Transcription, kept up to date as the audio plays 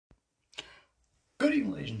Good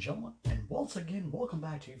evening, ladies and gentlemen, and once again, welcome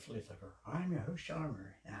back to Flea Flicker. I'm your host, John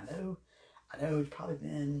Murray, and I know it's probably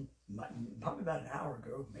been about an hour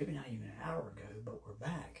ago, maybe not even an hour ago, but we're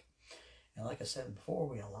back. And like I said before,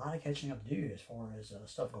 we got a lot of catching up to do as far as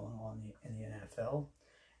stuff going on in the NFL.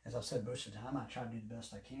 As I've said most of the time, I try to do the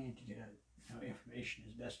best I can to get information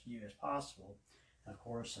as best to you as possible. And of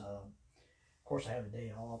course, I have a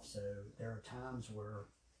day off, so there are times where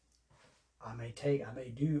I may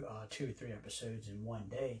do 2 or 3 episodes in one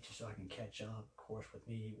day just so I can catch up. Of course, with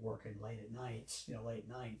me working late nights,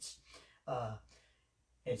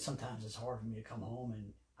 and sometimes it's hard for me to come home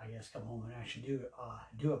and actually do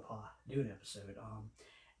an episode.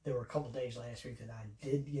 There were a couple of days last week that I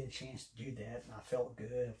did get a chance to do that, and I felt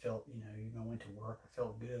good. I felt, even though I went to work, I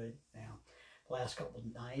felt good. Now, the last couple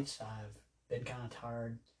of nights I've been kind of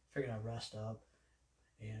tired. Figured I'd rest up.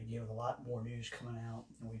 And again, with a lot more news coming out,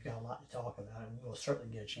 and we've got a lot to talk about, and we'll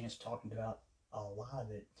certainly get a chance to talking about a lot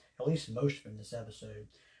of it, at least most of it in this episode.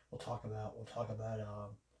 We'll talk about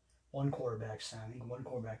one quarterback signing. One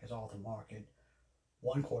quarterback is off the market.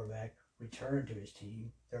 One quarterback returned to his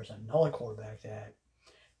team. There's another quarterback that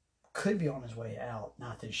could be on his way out,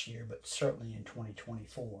 not this year, but certainly in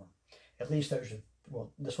 2024. At least this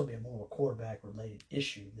will be a more quarterback related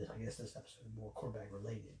issue. I guess this episode is more quarterback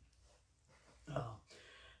related.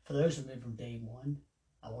 For those who've been from day one,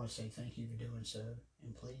 I want to say thank you for doing so.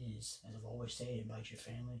 And please, as I've always said, invite your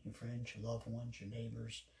family, your friends, your loved ones, your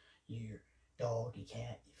neighbors, your dog, your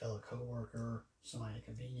cat, your fellow co-worker, somebody at a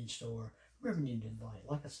convenience store, whoever you need to invite.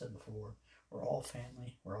 Like I said before, we're all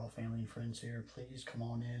family. We're all family and friends here. Please come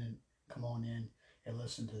on in and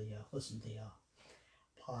listen to the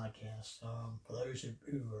podcast. For those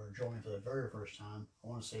who are joining for the very first time, I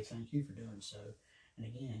want to say thank you for doing so. And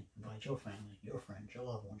again, invite your family, your friends, your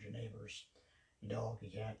loved ones, your neighbors, your dog, your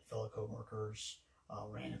cat, your fellow co-workers, a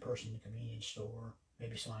random person in the convenience store,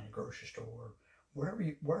 maybe somebody in the grocery store, wherever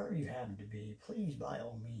you happen to be. Please, by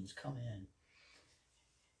all means, come in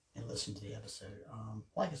and listen to the episode.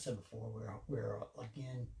 Like I said before, we're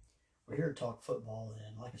here to talk football,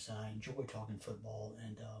 and like I said, I enjoy talking football.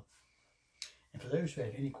 And for those who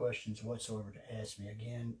have any questions whatsoever to ask me,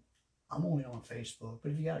 again, I'm only on Facebook,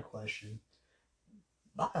 but if you got a question,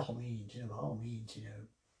 by all means,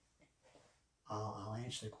 I'll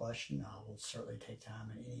answer the question. I will certainly take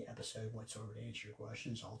time in any episode whatsoever to answer your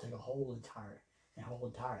questions. I'll take a whole entire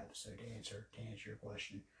episode to answer your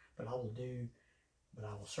question. But I will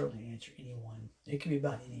certainly answer anyone. It can be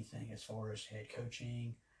about anything as far as head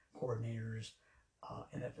coaching, coordinators,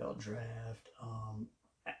 NFL draft,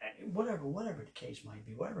 whatever the case might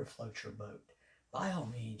be, whatever floats your boat. By all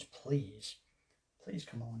means, please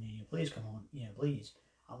come on in. Please come on. Please.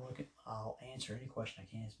 I'll answer any question I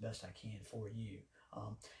can as best I can for you.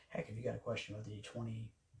 Heck, if you got a question about if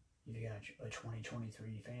you got a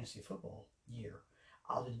 2023 fantasy football year,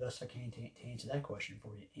 I'll do the best I can to answer that question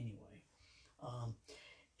for you anyway.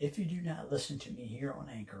 If you do not listen to me here on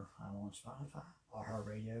Anchor, I'm on Spotify,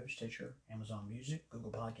 iHeartRadio, Stitcher, Amazon Music,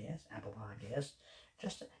 Google Podcasts, Apple Podcasts,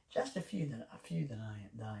 just a few that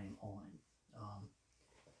I am on.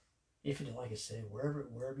 If you like I said,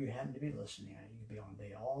 wherever you happen to be listening at, you could be on a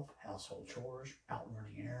day off, household chores, out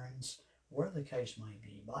running errands, whatever the case might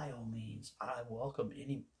be. By all means, I welcome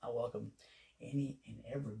any and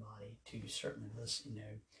everybody to certainly listen.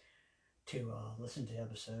 Listen to the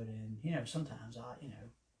episode, and sometimes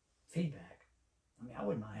feedback. I mean, I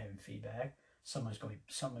wouldn't mind having feedback. Some could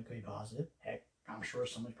be positive. Heck, I'm sure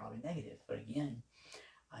somebody's probably negative. But again,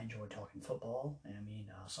 I enjoy talking football, and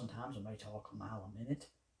sometimes I may talk a mile a minute.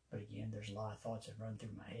 But again, there's a lot of thoughts that run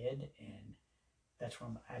through my head, and that's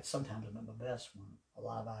when sometimes I'm at my best, when a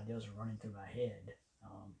lot of ideas are running through my head.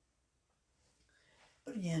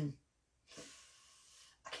 But again,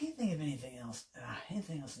 I can't think of anything else I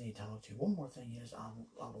need to talk to. One more thing is, I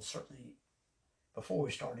will certainly, before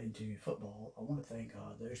we start into football, I want to thank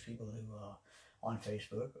those people who on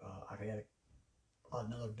Facebook. I've had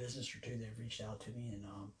another business or two that have reached out to me, and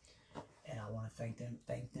I want to thank them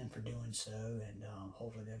for doing so, and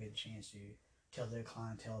hopefully they'll get a chance to tell their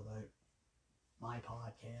clientele about my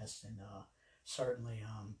podcast. And certainly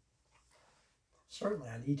I certainly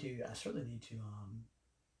need to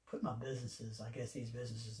put my businesses, these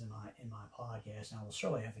businesses in my podcast, and I will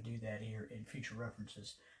certainly have to do that here in future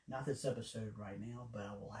references. Not this episode right now, but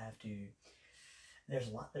I will have to. There's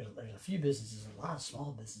a few businesses, a lot of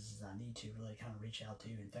small businesses I need to really kind of reach out to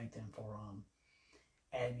and thank them for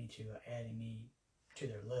adding me to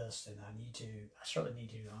their list, and I certainly need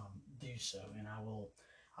to do so, and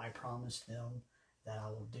I promise them that I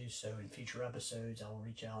will do so in future episodes. I will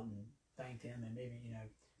reach out and thank them, and maybe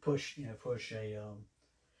push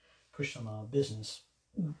push some business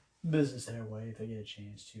their way if they get a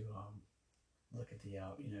chance to look at the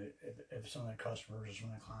if some of their customers or some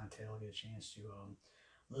of their clientele get a chance to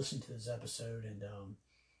listen to this episode, and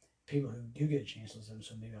people who do get a chance to listen to this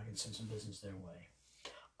episode, maybe I can send some business their way.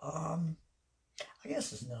 I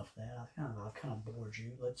guess it's enough of that. I've kind of bored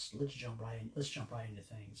you. Let's jump right in. Let's jump right into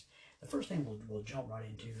things. The first thing we'll jump right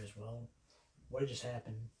into is, well, what just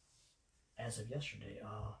happened as of yesterday.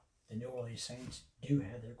 The New Orleans Saints do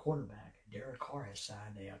have their quarterback. Derek Carr has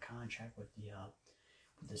signed a contract with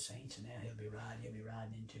the Saints, and now he'll be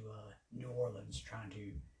riding into New Orleans, trying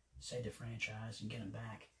to save the franchise and get him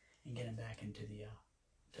back into the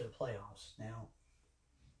playoffs. Now,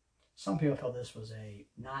 some people felt this was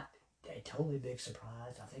not a totally big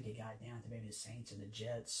surprise. I think it got down to maybe the Saints and the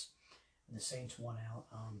Jets, and the Saints won out.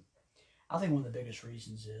 I think one of the biggest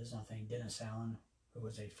reasons is, I think Dennis Allen, who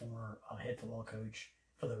was a former head football coach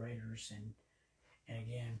for the Raiders, and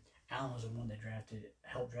again, Allen was the one that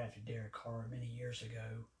helped draft Derek Carr many years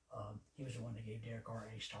ago. He was the one that gave Derek Carr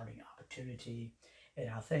a starting opportunity,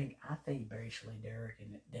 and I think basically Derek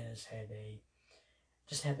and Dennis had a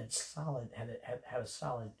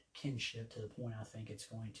solid kinship, to the point I think it's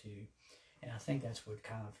going to, and I think that's what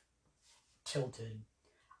kind of tilted,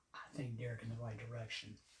 I think, Derek in the right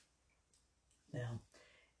direction. Now,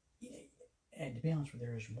 and to be honest with you,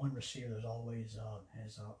 there is one receiver that's always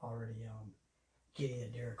has already getting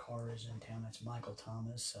that Derek Carr is in town. That's Michael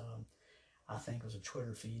Thomas. I think it was a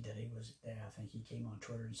Twitter feed that I think he came on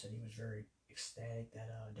Twitter and said he was very ecstatic that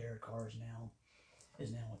Derek Carr is now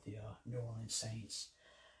with the New Orleans Saints.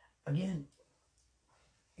 Again,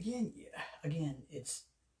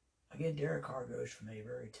 Derek Carr goes from a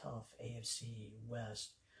very tough AFC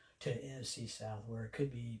West to an NFC South, where it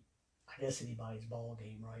could be, I guess, anybody's ball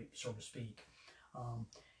game, right, so to speak.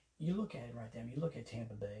 You look at it right there. You look at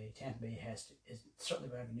Tampa Bay. Tampa Bay is certainly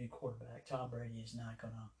going to have a new quarterback. Tom Brady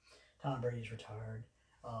is retired.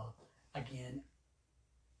 Again,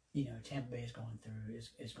 Tampa Bay is going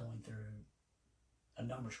through a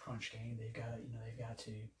numbers crunch game. They've got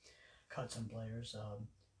to cut some players.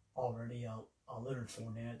 Already, Leonard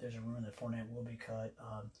Fournette. There's a rumor that Fournette will be cut.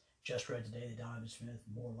 Just read today that Donovan Smith,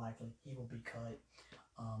 more likely he will be cut.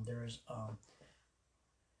 There's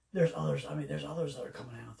others. I mean, there's others that are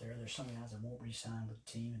coming out there. There's some guys that won't re-sign with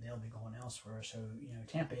the team, and they'll be going elsewhere. So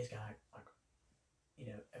Tampa Bay's got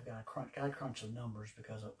to crunch the numbers,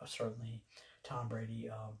 because of certainly Tom Brady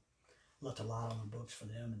left a lot on the books for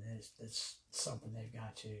them, and it's something they've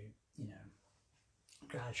got to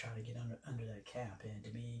try to get under that cap. And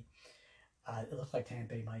to me, it looks like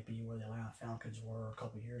Tampa Bay might be where the Atlanta Falcons were a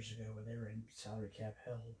couple of years ago, where they were in salary cap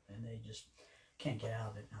hell, and they just can't get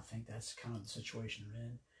out of it. And I think that's kind of the situation they're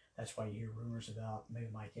in. That's why you hear rumors about maybe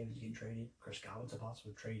Mike Evans getting traded. Chris Godwin's a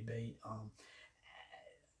possible trade bait.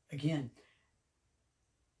 Again,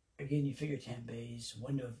 you figure Tampa Bay's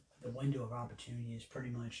window of opportunity is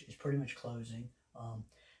pretty much closing.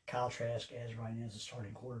 Kyle Trask, as right now, is a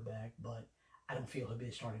starting quarterback, but I don't feel he'll be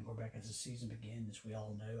a starting quarterback as the season begins. As we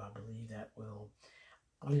all know, I believe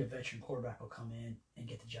a veteran quarterback will come in and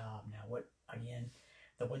get the job. Now,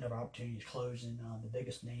 the window of opportunity is closing. The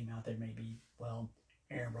biggest name out there may be,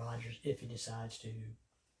 Aaron Rodgers, if he decides to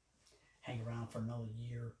hang around for another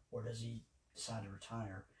year, or does he decide to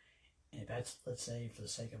retire? And if that's, let's say, for the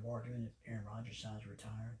sake of argument, if Aaron Rodgers decides to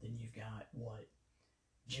retire, then you've got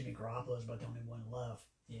Jimmy Garoppolo is about the only one left.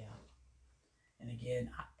 Yeah. And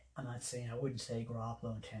again, I wouldn't say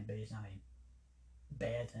Garoppolo and Tampa Bay is not a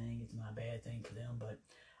bad thing. It's not a bad thing for them, but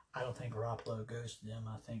I don't think Garoppolo goes to them.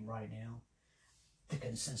 I think right now the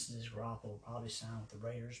consensus is Garoppolo will probably sign with the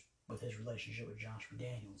Raiders, with his relationship with Josh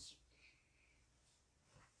McDaniels.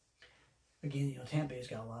 Again, Tampa Bay's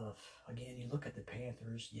got a lot of, you look at the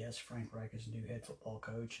Panthers. Yes, Frank Reich is a new head football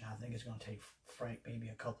coach, and I think it's going to take Frank maybe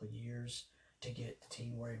a couple of years to get the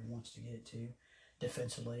team where he wants to get it to.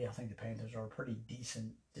 Defensively, I think the Panthers are a pretty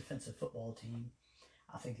decent defensive football team.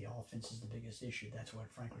 I think the offense is the biggest issue. That's what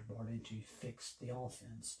Frank was brought in to fix the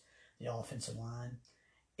offense. The offensive line,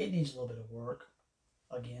 it needs a little bit of work.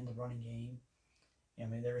 Again, the running game.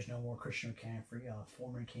 There is no more Christian McCaffrey.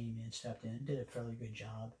 Foreman came in, stepped in, did a fairly good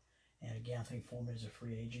job. And again, I think Foreman is a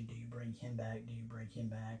free agent. Do you bring him back?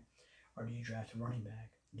 Or do you draft a running back?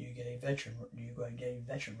 Do you get a veteran? Do you go and get a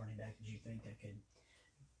veteran running back that you think that could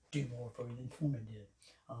do more for you than Foreman did?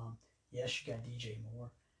 Yes, you got DJ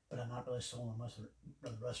Moore, but I'm not really sold on the rest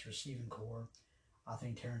of the receiving core. I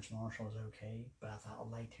think Terrence Marshall is okay, but I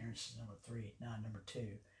like Terrence as number 3, not number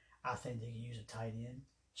 2. I think they can use a tight end.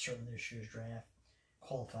 Certainly this year's draft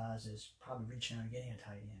qualifies as probably reaching out and getting a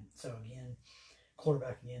tight end. So again,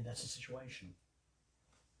 quarterback, again, that's the situation.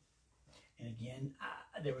 And again,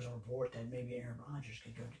 there was a report that maybe Aaron Rodgers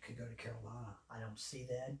could go to Carolina. I don't see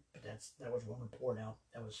that, but that was one report out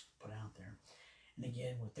that was put out there. And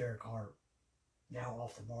again, with Derek Carr now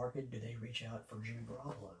off the market, do they reach out for Jimmy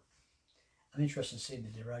Garoppolo? I'm interested to see the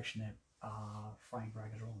direction that Frank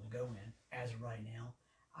Reich is willing to go in. As of right now,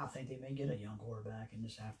 I think they may get a young quarterback and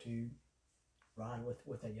just have to ride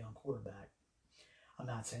with that young quarterback. I'm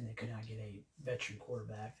not saying they could not get a veteran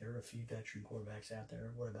quarterback. There are a few veteran quarterbacks out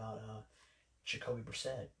there. What about Jacoby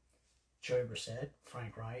Brissett? Joey Brissett,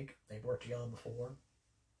 Frank Reich, they've worked together before.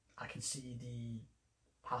 I can see the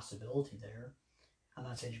possibility there. I'm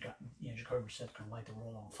not saying Jacoby Brissett's going to light the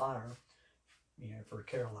world on fire, for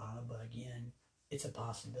Carolina, but again, it's a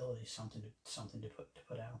possibility, something to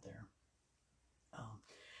put out there.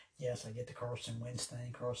 Yes, I get the Carson Wentz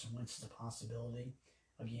thing. Carson Wentz is a possibility.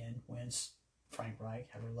 Again, Wentz, Frank Reich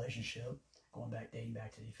have a relationship dating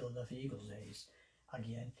back to the Philadelphia Eagles days.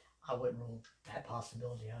 Again, I wouldn't rule that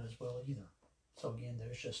possibility out as well either. So again,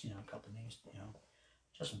 there's just a couple of names,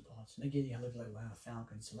 just some thoughts. And again, you look at Atlanta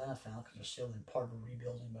Falcons. The Atlanta Falcons are still in part of a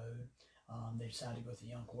rebuilding mode. They decided to go with a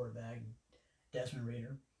young quarterback, Desmond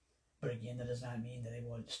Ridder. But again, that does not mean that they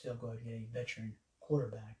would still go and get a veteran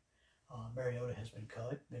quarterback. Mariota has been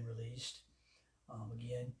cut, been released.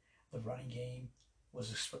 Again, the running game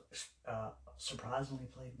was surprisingly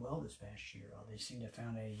played well this past year. They seem to have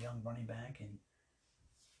found a young running back in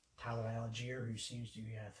Tyler Algier, who seems to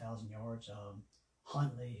get 1,000 yards.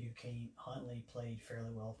 Huntley played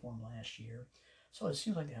fairly well for him last year. So it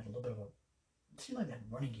seems like they have a little bit of it seems like that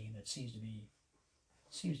running game that seems to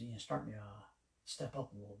starting to step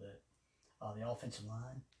up a little bit. The offensive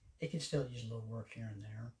line, it can still use a little work here and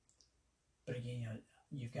there. But again,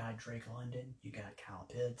 you've got Drake London, you've got Kyle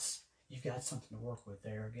Pitts, you've got something to work with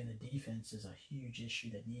there. Again, the defense is a huge issue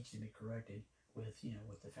that needs to be corrected with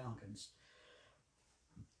the Falcons.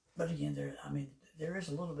 But again, there is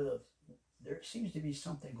a little bit of, there seems to be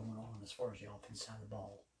something going on as far as the offense side of the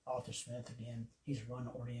ball. Arthur Smith, again, he's a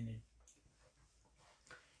run-oriented,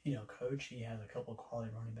 coach. He has a couple of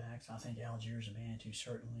quality running backs. I think Algier is a man to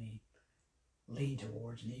certainly lean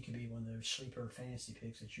towards, and he could be one of those sleeper fantasy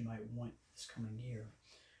picks that you might want this coming year.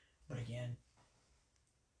 But again,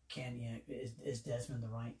 is Desmond the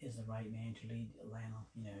right man to lead Atlanta,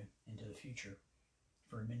 into the future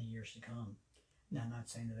for many years to come? Now, I'm not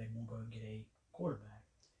saying that they won't go and get a quarterback,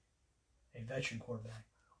 a veteran quarterback,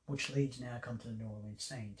 which leads now come to the New Orleans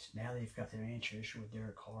Saints. Now they've got their answer issue with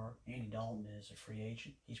Derek Carr. Andy Dalton is a free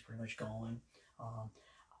agent. He's pretty much gone.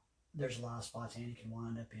 There's a lot of spots Andy can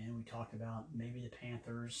wind up in. We talked about maybe the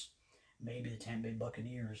Panthers, maybe the Tampa Bay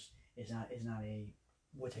Buccaneers is not a,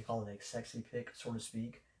 what they call it, a sexy pick, so to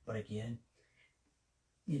speak. But again,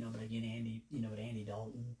 Andy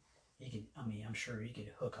Dalton, I'm sure he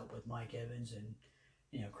could hook up with Mike Evans and,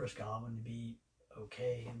 Chris Godwin to be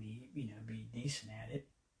okay. Be decent at it.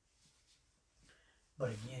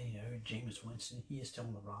 But again, Jameis Winston, he is still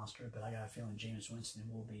on the roster, but I got a feeling Jameis Winston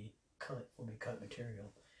will be cut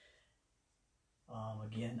material.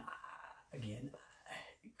 Again,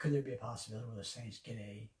 could there be a possibility where the Saints get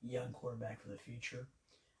a young quarterback for the future?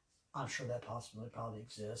 I'm sure that possibility probably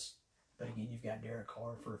exists. But again, you've got Derek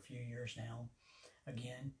Carr for a few years now.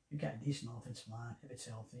 Again, you've got a decent offensive line if it's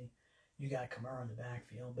healthy. You got Kamara in the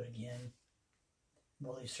backfield, but again,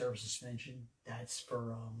 will he serve suspension? That's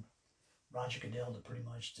for Roger Goodell to pretty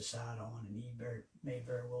much decide on, and he may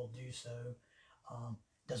very well do so.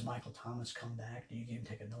 Does Michael Thomas come back? Do you give him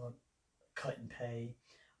take another cut and pay,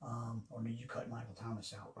 or do you cut Michael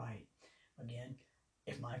Thomas outright? Again,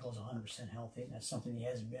 if Michael's 100% healthy, that's something he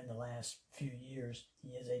hasn't been the last few years. He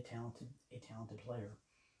is a talented player.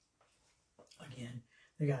 Again,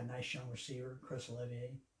 they got a nice young receiver, Chris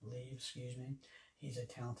Olave. He's a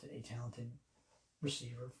talented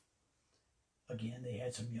receiver. Again, they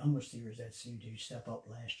had some young receivers that seemed to step up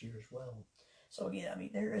last year as well. So again,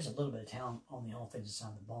 there is a little bit of talent on the offensive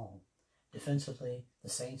side of the ball. Defensively, the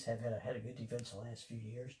Saints have had a good defense the last few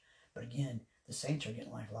years. But again, the Saints are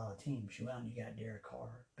getting like a lot of teams. You got Derek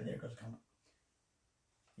Carr, but there goes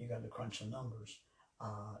you got to crunch the numbers.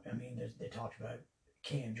 They talked about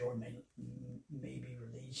Cam Jordan may be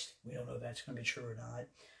released. We don't know if that's going to be true or not.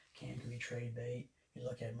 Cam could be trade bait. You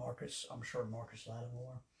look at Marcus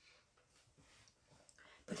Lattimore.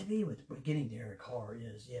 But to me, with getting Derek Carr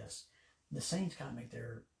is, yes, the Saints got to make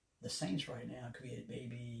the Saints right now could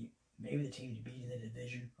be maybe the team to beat in the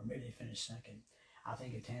division, or maybe they finish second. I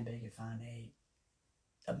think if Tampa Bay can find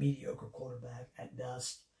a mediocre quarterback at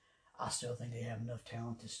best, I still think they have enough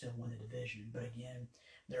talent to still win the division. But again,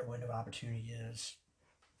 their window of opportunity is,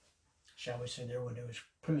 shall we say, their window is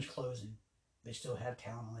pretty much closing. They still have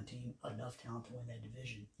talent on the team, enough talent to win that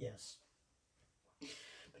division, yes.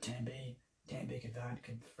 But Tampa Bay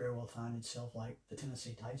could very well find itself like the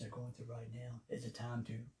Tennessee Titans are going through right now. It's a time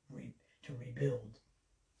to rebuild.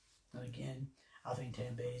 And again, I think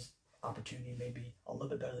Tampa Bay's opportunity may be a little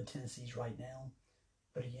bit better than Tennessee's right now.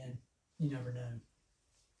 But again, you never know.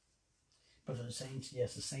 But for the Saints,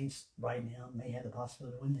 yes, the Saints right now may have the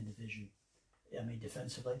possibility to win the division. I mean,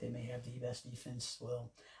 defensively, they may have the best defense.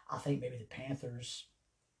 Well, I think maybe the Panthers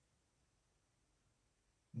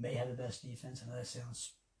may have the best defense. I know that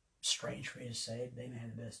sounds strange for me to say. They may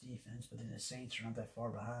have the best defense, but then the Saints are not that far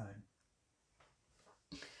behind.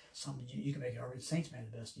 You can make it argument the Saints may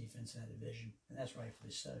have the best defense in that division, and that's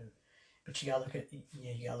rightfully so. But you gotta look at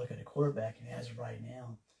the quarterback, and as of right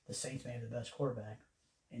now, the Saints may have the best quarterback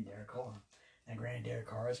in Derek Carr. Now, granted, Derek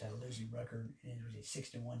Carr has had a losing record, and it was a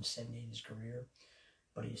 61-78 in his career,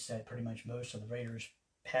 but he set pretty much most of the Raiders'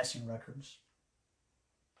 passing records.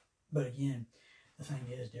 But again, the thing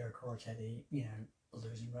is, Derek Carr's had a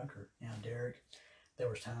losing record. Now, there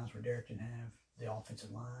was times where Derek didn't have the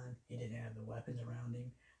offensive line, he didn't have the weapons around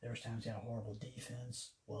him. There was times he had a horrible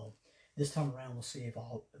defense. Well, this time around, we'll see if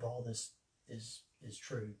all this is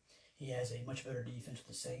true. He has a much better defense with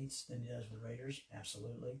the Saints than he does with the Raiders,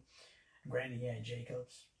 absolutely. Granted, he had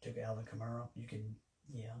Jacobs, took Alvin Kamara.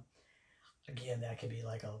 Again, that could be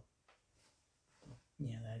like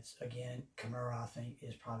that's, again, Kamara, I think,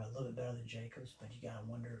 is probably a little bit better than Jacobs, but you got to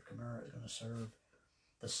wonder if Kamara is going to serve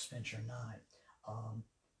the suspension or not.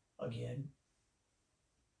 Again,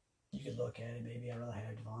 you could look at it, maybe I'd rather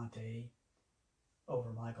have Devontae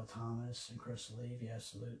over Michael Thomas and Chris Levy,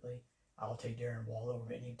 absolutely. I'll take Darren Waller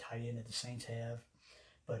over any tight end that the Saints have,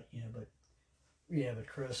 but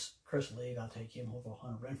Chris Levy, I'll take him over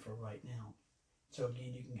Hunter Renfrow right now. So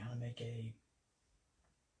again, you can kind of make a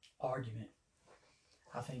argument.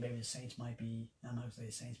 I think maybe the Saints might be, I'm not going to say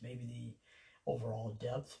the Saints, maybe the overall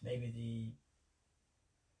depth,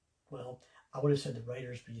 I would have said the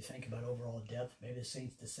Raiders, but you think about overall depth, maybe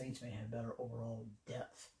the Saints may have better overall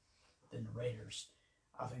depth than the Raiders.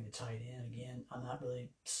 I think the tight end, again, I'm not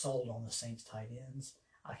really sold on the Saints tight ends.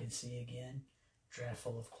 I can see, again, draft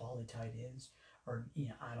full of quality tight ends. Or,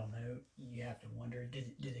 I don't know. You have to wonder,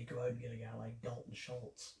 did they go out and get a guy like Dalton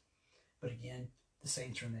Schultz? But again, the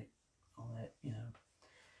Saints are on that,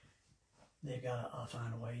 they've got to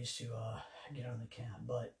find ways to get on the cap.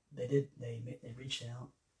 But they did. They reached out.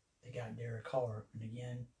 They got Derek Carr, and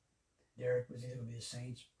again, Derek was either going to be the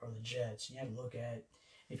Saints or the Jets. You have to look at,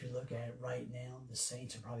 if you look at it right now, the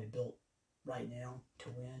Saints are probably built right now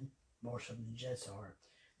to win more so than the Jets are.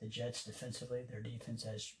 The Jets defensively, their defense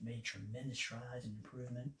has made tremendous strides and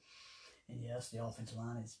improvement. And yes, the offensive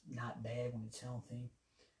line is not bad when it's healthy.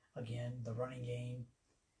 Again, the running game,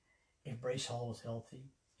 if Brace Hall is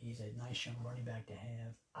healthy, he's a nice young running back to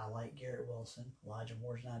have. I like Garrett Wilson. Elijah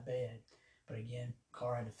Moore's not bad. But again,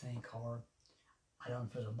 Carr had to think, I don't know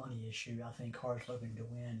if it's a money issue. I think Carr's looking to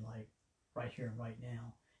win like right here and right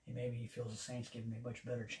now. And maybe he feels the Saints give him a much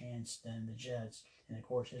better chance than the Jets. And of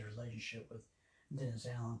course, his relationship with Dennis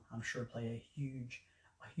Allen, I'm sure, played a huge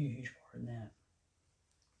part in that.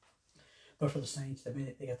 But for the Saints,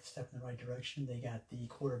 they got the step in the right direction. They got the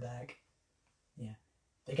quarterback. Yeah,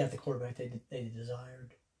 they got the quarterback they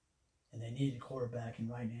desired, and they needed a quarterback. And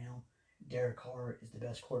right now, Derek Carr is the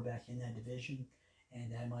best quarterback in that division,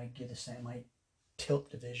 and that might tilt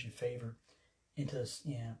the division favor into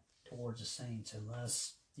towards the Saints,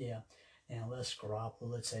 unless Garoppolo,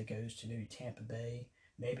 let's say, goes to maybe Tampa Bay.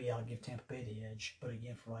 Maybe I'll give Tampa Bay the edge. But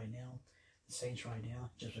again, for right now, the Saints right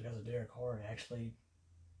now, just because of Derek Carr, actually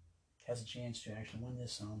has a chance to actually win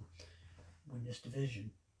this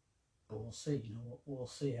division. But we'll see. We'll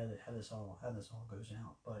see how this all goes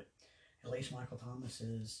out. But at least Michael Thomas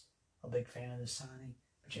is a big fan of this signing.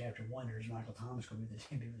 But you have to wonder, is Michael Thomas going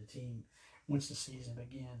to be with the team once the season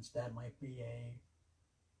begins? That might be a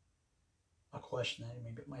question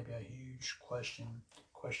that might be a huge question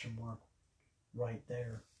mark right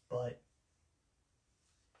there. But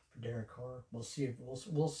for Derek Carr, we'll see if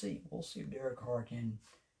Derek Carr can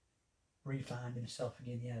re-find himself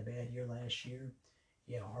again. He had a bad year last year.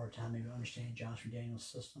 He had a hard time maybe understanding Josh McDaniel's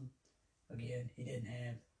system. Again, he didn't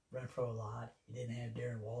have Renfrow a lot. He didn't have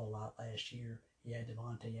Darren Waller a lot last year. He had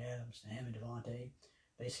Devontae Adams, and him and Devontae,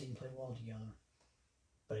 they seem to play well together.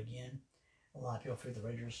 But again, a lot of people feel the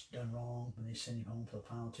Raiders done wrong when they sent him home for the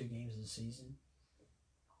final 2 games of the season.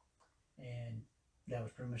 And that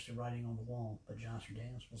was pretty much the writing on the wall. But Josh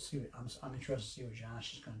McDaniels, we'll see. I'm interested to see what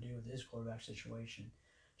Josh is going to do with his quarterback situation.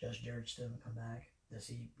 Josh Jarrett's still going to come back. Does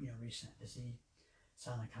he, does he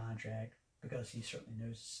sign a contract? Because he certainly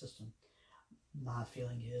knows the system. My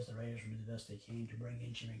feeling is the Raiders will do the best they can to bring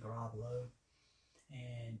in Jimmy Garoppolo.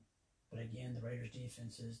 And But again, the Raiders'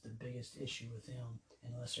 defense is the biggest issue with them.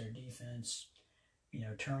 Unless their defense,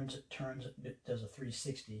 turns does a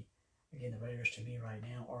 360. Again, the Raiders to me right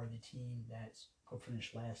now are the team that's going to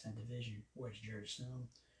finish last in that division. Whether it's Jared Sim,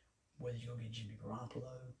 whether you go get Jimmy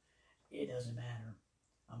Garoppolo, it doesn't matter.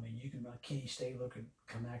 I mean, you can Kenny Stabler could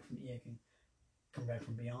come back from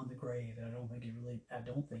beyond the grave, and I don't think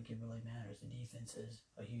it really matters. The defense is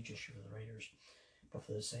a huge issue for the Raiders, but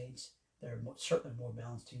for the Saints, they're certainly a more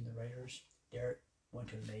balanced team than the Raiders. Derek went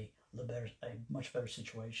to a much better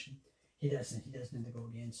situation. He doesn't have to go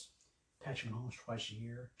against Patrick Mahomes twice a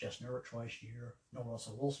year, Justin Herbert twice a year, nor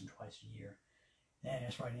Russell Wilson twice a year. And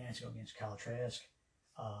that's right now to go against Kyle Trask.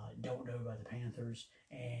 Don't know about the Panthers,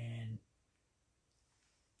 and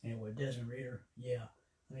with Desmond Reader, yeah.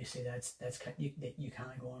 Let me say that's you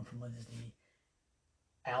kind of going from what is the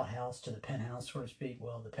outhouse to the penthouse, so to speak.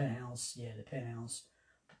 Well, the penthouse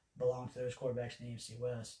belongs to those quarterbacks in the AFC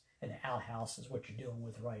West, and the outhouse is what you're dealing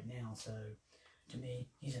with right now. So, to me,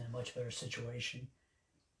 he's in a much better situation.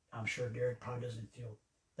 I'm sure Derek probably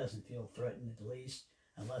doesn't feel threatened at the least,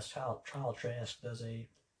 unless Kyle Trask does a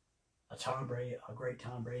great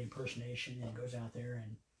Tom Brady impersonation, and goes out there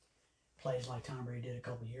and plays like Tom Brady did a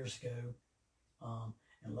couple of years ago.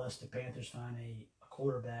 Unless the Panthers find a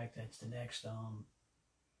quarterback that's the next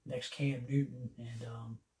Cam Newton, and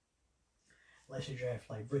unless you draft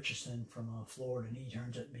like Richardson from Florida and he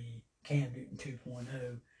turns out to be Cam Newton 2.0,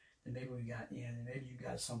 then maybe you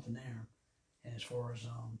got something there. And as far as the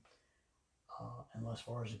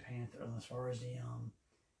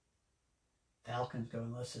Falcons go,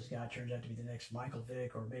 unless this guy turns out to be the next Michael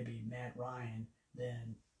Vick or maybe Matt Ryan,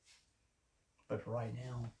 then. But for right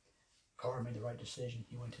now, Carr made the right decision.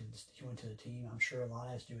 He went to the team. I'm sure a lot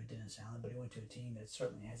has to do with Dennis Allen, but he went to a team that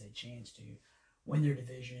certainly has a chance to win their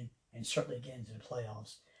division and certainly get into the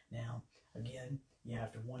playoffs. Now, again, you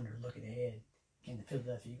have to wonder, looking ahead, can the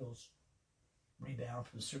Philadelphia Eagles rebound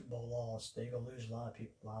from the Super Bowl loss? They're going to lose a lot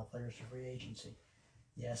of players to free agency.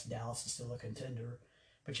 Yes, Dallas is still a contender,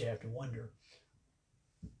 but you have to wonder.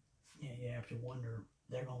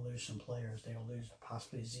 They're going to lose some players. They're going to lose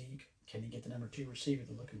possibly Zeke. Can he get the number 2 receiver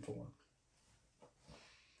they're looking for?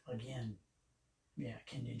 Again,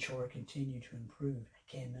 can Detroit continue to improve?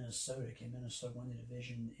 Can Minnesota win the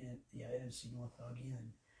division in the NFC North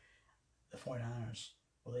again? The 49ers,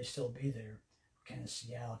 will they still be there? Can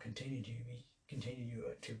Seattle continue to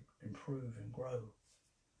improve and grow?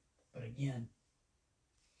 But again,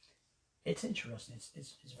 it's interesting.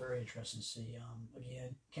 It's very interesting to see.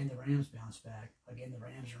 Again, can the Rams bounce back? Again, the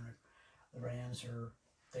Rams are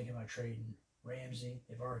thinking about trading Ramsey.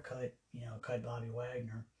 They've already cut Bobby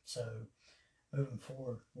Wagner. So moving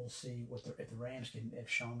forward, we'll see if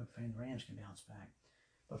Sean McVay and the Rams can bounce back.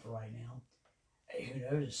 But for right now, who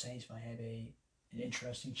knows? The Saints might have an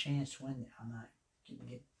interesting chance to win.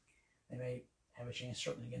 They may have a chance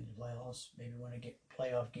certainly to get into the playoffs. Maybe win a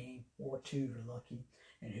playoff game or 2 if they're lucky.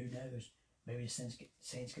 And who knows? Maybe the Saints get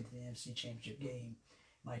to the NFC Championship game.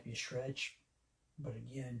 Might be a stretch, but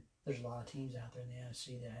again, there's a lot of teams out there in the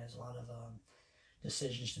NFC that has a lot of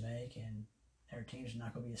decisions to make, and their teams are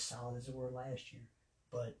not going to be as solid as they were last year.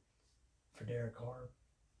 But for Derek Carr,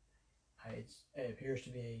 it appears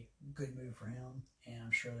to be a good move for him, and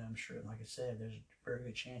I'm sure, like I said, there's a very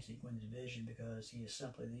good chance he can win the division because he is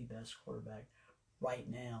simply the best quarterback right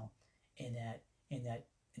now in that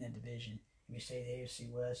division. If you say the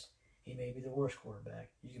AFC West, he may be the worst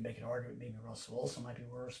quarterback. You can make an argument maybe Russell Wilson might be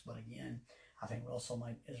worse, but again, I think Russell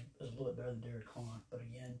is a little bit better than Derek Carr. But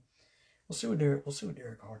again, we'll see what Derek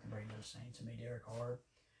Carr can bring to the Saints. I mean, Derek Carr,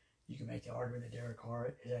 you can make the argument that Derek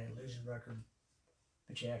Carr is at a losing record,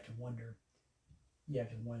 but you have to wonder,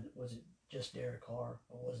 was it just Derek Carr,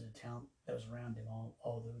 or was it the talent that was around him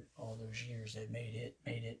all those years that made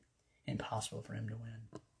it impossible for him to win?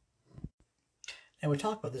 And we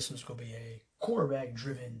talked about this was going to be a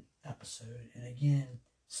quarterback-driven episode. And again,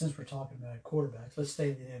 since we're talking about quarterbacks, let's stay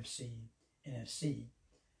in the NFC,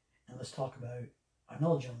 and let's talk about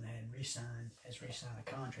another gentleman that has re-signed a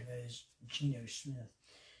contract. That is Geno Smith.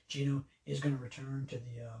 Geno is going to return to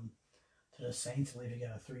the Saints. I believe he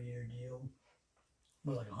got a 3-year deal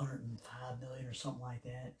with like $105 million or something like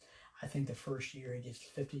that. I think the first year he gets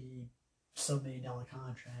 $50-some million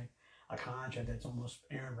contract. A contract that's almost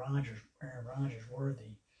Aaron Rodgers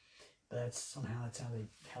worthy, but that's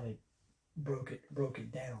how they broke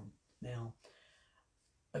it down. Now,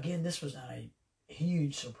 again, this was not a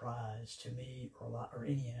huge surprise to me or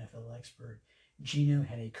any NFL expert. Geno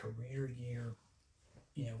had a career year,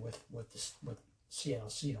 with Seattle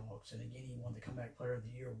Seahawks, and again he won the Comeback Player of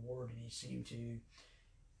the Year award, and he seemed to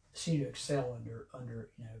excel under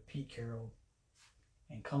Pete Carroll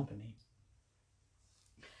and company.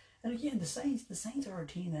 And again, the Saints are a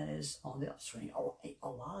team that is on the upswing. A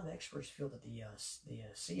lot of experts feel that the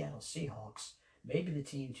Seattle Seahawks may be the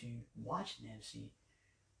team to watch in the NFC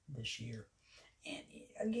this year. And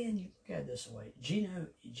again, you look at it this way: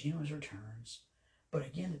 Geno's returns, but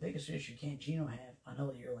again, the biggest issue, can Geno have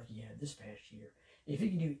another year like he had this past year? If he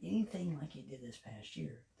can do anything like he did this past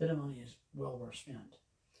year, then the money is well worth spent.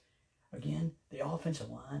 Again, the offensive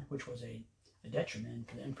line, which was a detriment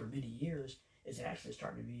for them for many years, is actually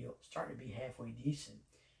starting to be halfway decent.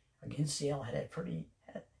 Again, Seattle had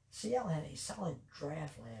a solid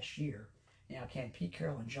draft last year. Now, can Pete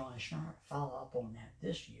Carroll and John Schneider follow up on that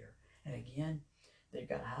this year? And again, they've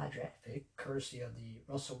got a high draft pick, courtesy of the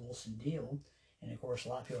Russell Wilson deal. And of course, a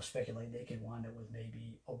lot of people speculate they could wind up with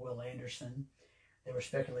maybe a Will Anderson. There was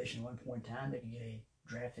speculation at one point in time they could get a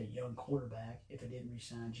drafted young quarterback if they didn't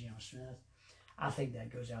re-sign Geno Smith. I think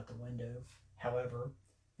that goes out the window. However,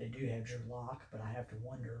 they do have Drew Lock, but I have to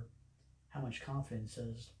wonder how much confidence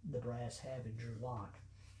does the brass have in Drew Lock.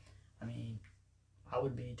 I mean, I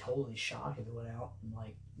would be totally shocked if it went out in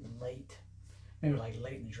maybe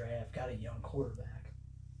late in the draft, got a young quarterback.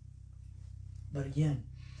 But again,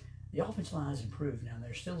 the offensive line has improved. Now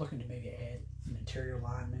they're still looking to maybe add an interior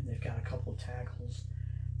lineman. They've got a couple of tackles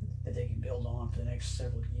that they can build on for the next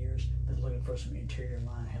several years. But they're looking for some interior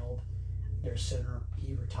line help. Their center,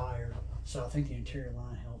 he retired. So I think the interior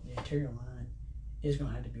line is going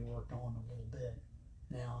to have to be worked on a little bit.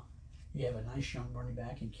 Now, you have a nice young running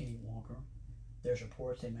back in Kenny Walker. There's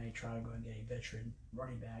reports they may try to go and get a veteran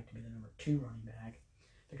running back to be the number 2 running back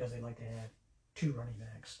because they like to have 2 running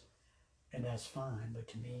backs. And that's fine, but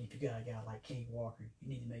to me, if you got a guy like Kenny Walker, you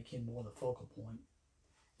need to make him more the focal point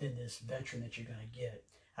than this veteran that you're going to get.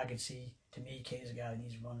 I can see, to me, Kenny's a guy that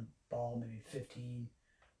needs to run the ball maybe 15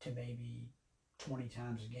 to maybe 20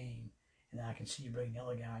 times a game. And then I can see you bring the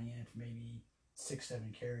other guy in for maybe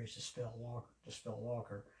 6-7 carries to spell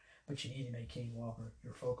Walker. But you need to make Kenny Walker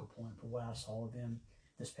your focal point. For what I saw of him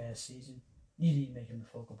this past season, you need to make him the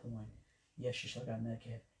focal point. Yes, you still got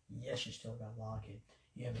Metcalf. Yes, you still got Lockett.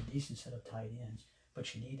 You have a decent set of tight ends,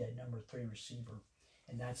 but you need that number 3 receiver.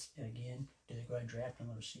 And again, do they go ahead and draft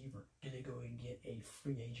another receiver? Do they go and get a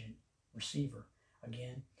free agent receiver?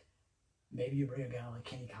 Again, maybe you bring a guy like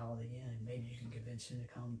Kenny Golladay in, and maybe you can convince him to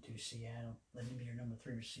come to Seattle. Let him be your number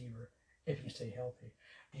 3 receiver if he can stay healthy.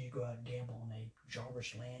 Do you go out and gamble on a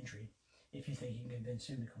Jarvis Landry if you think you can convince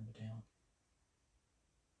him to come to town?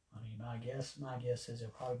 I mean, my guess is they'll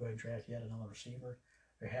probably go ahead and draft yet another receiver.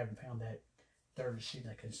 They haven't found that third receiver,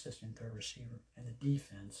 that consistent third receiver. And the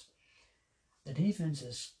defense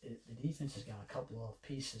has got a couple of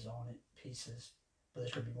pieces on it, but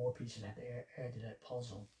there's going to be more pieces that have to add to that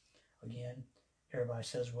puzzle. Again, everybody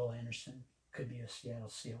says Will Anderson could be a Seattle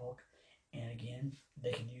Seahawk, and again,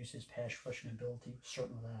 they can use his pass rushing ability,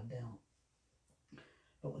 certainly without a doubt.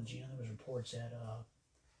 But with Geno, there was reports that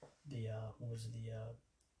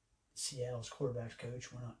Seattle's quarterbacks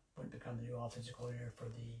coach went to become the new offensive coordinator for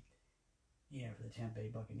the Tampa Bay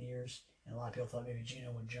Buccaneers, and a lot of people thought maybe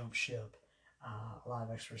Geno would jump ship. A lot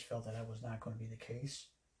of experts felt that was not going to be the case.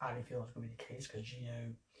 I didn't feel it was going to be the case because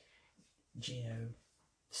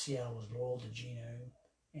Seattle was loyal to Geno,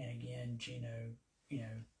 and again, Geno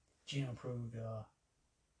proved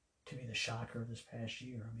to be the shocker of this past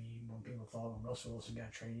year. I mean, when Russell Wilson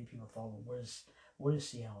got traded, people thought, well, what is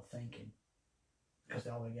Seattle thinking? Because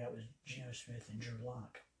all they got was Geno Smith and Drew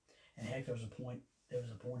Lock. And heck, there was a point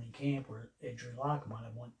in camp where Drew Lock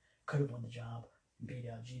could have won the job and beat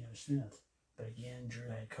out Geno Smith. But again, Drew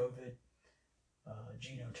had COVID.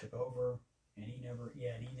 Geno took over, and he never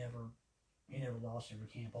lost every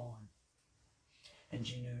camp on. And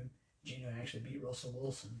Geno actually beat Russell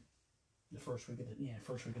Wilson the first week of the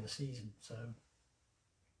season. So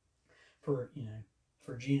for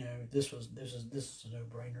Geno, this was a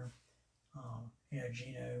no-brainer.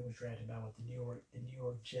 Geno was drafted by the New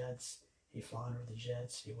York Jets. He floundered the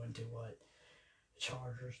Jets. He went to the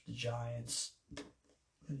Chargers, the Giants.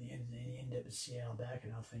 And he ended up in Seattle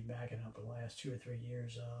backing up the last 2 or 3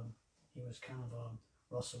 years. He was kind of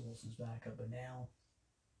Russell Wilson's backup, but now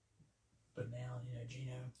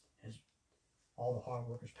Geno has all the hard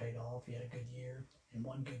work has paid off. He had a good year, and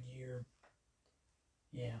one good year,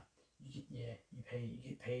 you get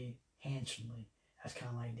paid handsomely. That's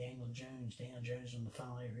kind of like Daniel Jones. Daniel Jones on the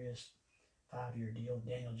final year of his 5-year deal.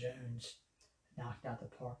 Daniel Jones knocked out the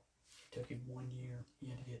park. It took him 1 year. He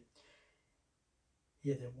had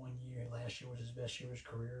that 1 year. Last year was his best year of his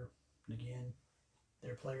career. And again,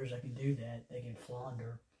 there are players that can do that. They can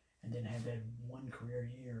flounder and then have that one career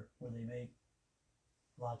year where they make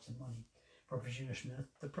lots of money. For Geno Smith,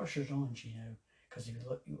 the pressure's on Geno. Because if you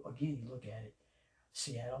look, again, you look at it,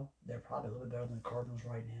 Seattle, they're probably a little bit better than the Cardinals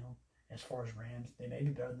right now. As far as Rams, they may be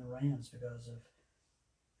better than the Rams because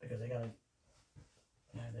they got to,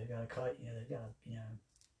 they've got to cut, they've got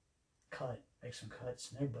to, make some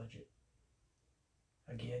cuts in their budget.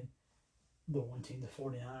 Again, the one team, the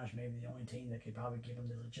 49ers, maybe the only team that could probably give them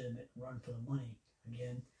the legitimate run for the money.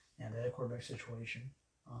 Again, now the other quarterback situation,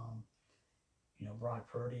 Brock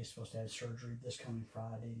Purdy is supposed to have surgery this coming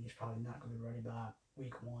Friday, and he's probably not going to be ready by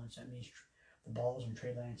week 1. So that means the ball's in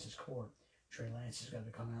Trey Lance's court. Trey Lance has got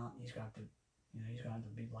to come out, and he's got to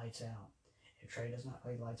be lights out. If Trey does not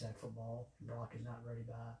play lights out football, and Brock is not ready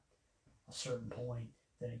by a certain point,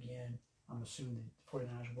 then again, I'm assuming the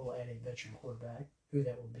 49ers will add a veteran quarterback. Who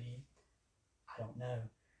that will be, I don't know.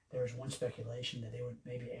 There was one speculation that they would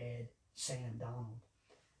maybe add Sam Donald.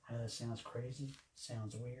 I know that sounds crazy,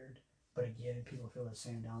 sounds weird, but again, people feel that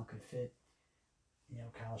Sam Donald could fit,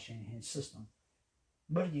 Kyle Shanahan's system.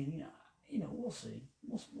 But again, we'll see.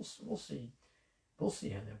 We'll see. We'll see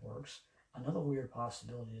how that works. Another weird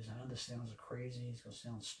possibility is, I know this sounds crazy, it's going to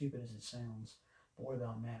sound stupid as it sounds, but what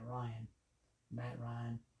about Matt Ryan? Matt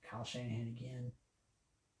Ryan, Kyle Shanahan again.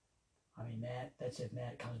 I mean, that's if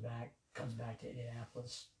Matt comes back to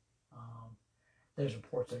Indianapolis. There's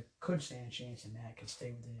reports that could stand a chance that Matt could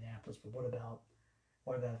stay with Indianapolis, but what about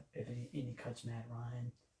if Indy cuts Matt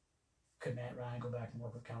Ryan? Could Matt Ryan go back and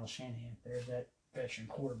work with Kyle Shanahan? There's that veteran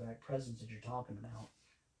quarterback presence that you're talking about.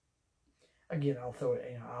 Again, I'll throw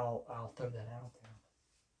it. I'll throw that out there.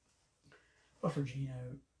 But for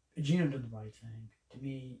Geno did the right thing. To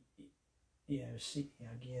me,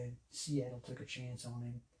 again, Seattle took a chance on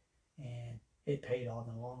him, and it paid off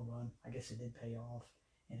in the long run. I guess it did pay off.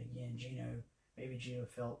 And again, maybe Geno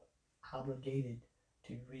felt obligated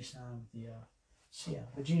to re-sign with the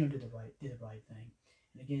Seattle, but Geno did the right thing.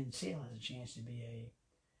 And again, Seattle has a chance to be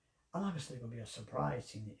I'm not going to say it's going to be a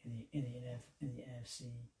surprise team in the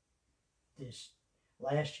NFC. This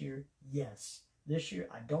last year, yes. This year,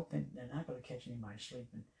 I don't think they're not going to catch anybody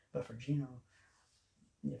sleeping. But for Geno,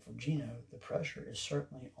 the pressure is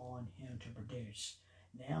certainly on him to produce.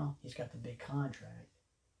 Now he's got the big contract,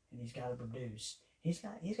 and he's got to produce. He's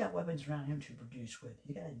got weapons around him to produce with.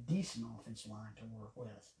 He's got a decent offensive line to work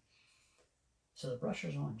with. So the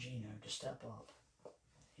pressure's on Geno to step up.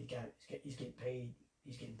 He's getting paid.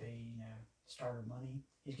 He's getting paid, starter money.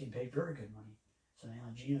 He's getting paid very good money. So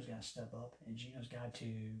now Geno's got to step up, and Geno's got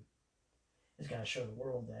to show the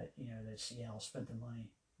world that that Seattle spent the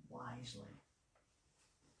money wisely.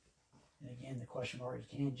 And again, the question mark is,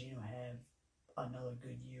 can Geno have another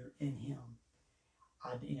good year in him?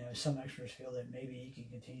 Some experts feel that maybe he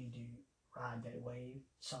can continue to ride that wave.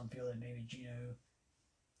 Some feel that maybe Geno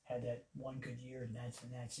had that one good year and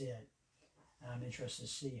that's it. I'm interested to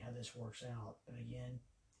see how this works out. But again,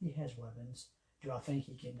 he has weapons. Do I think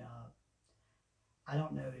he can? I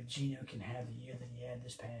don't know if Geno can have the year that he had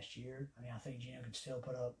this past year. I mean, I think Geno can still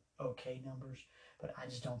put up okay numbers, but I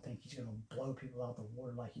just don't think he's going to blow people out the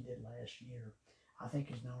water like he did last year. I think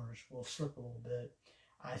his numbers will slip a little bit.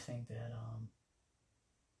 I think that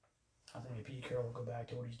if Pete Carroll will go back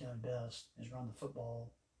to what he's done best, is run the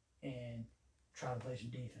football and try to play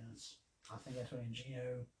some defense. I think that's what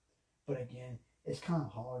Geno. But again, it's kind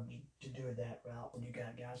of hard to do it that route when you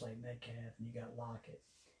got guys like Metcalf and you got Lockett.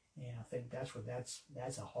 And I think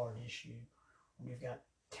that's a hard issue when you've got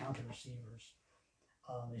talented receivers.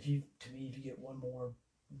 If you get one more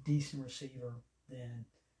decent receiver, then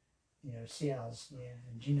Seattle's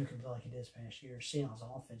and Geno can play like he did this past year. Seattle's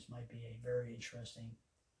offense might be a very interesting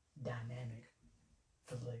dynamic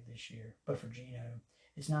for the league this year. But for Geno,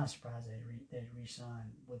 it's not a surprise that he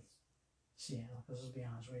re-signed with Seattle. Because let's be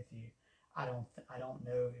honest with you, I don't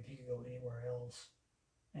know if he could go anywhere else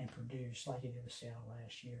and produce like he did with Seattle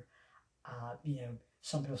last year.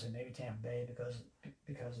 Some people say maybe Tampa Bay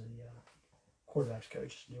because of the quarterback's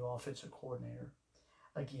coach, new offensive coordinator.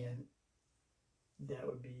 Again, that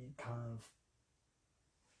would be kind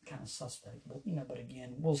of suspect. But but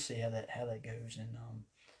again, we'll see how that goes, and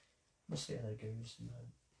we'll see how that goes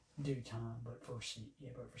in due time. But for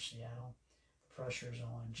Seattle, the pressure's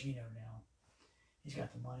on Geno now. He's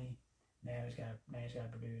got the money. Now he's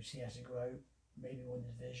got to produce. He has to go out, maybe win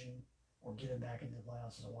the division, or get him back into the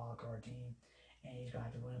playoffs as a wild card team. And he's going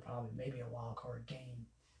to have to win maybe a wild card game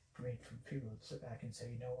for people to sit back and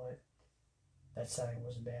say, you know what, that signing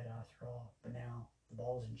wasn't bad after all. But now the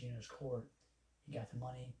ball's in Geno's court. He got the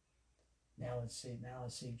money. Now let's see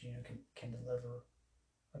if Geno can deliver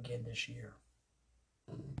again this year.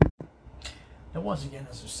 Now once again,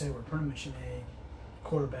 as I said, we're pretty much in a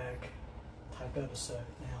quarterback type episode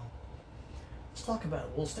now. Let's talk about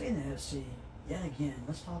it. We'll stay in the NFC Yeah, again,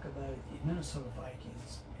 let's talk about the Minnesota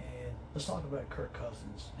Vikings and let's talk about Kirk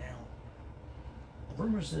Cousins. Now, the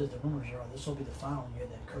rumors are this will be the final year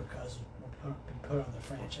that Kirk Cousins will be put on the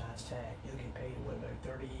franchise tag. He'll get paid what about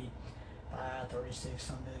 35, 36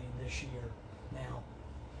 some million this year. Now,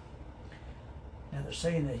 they're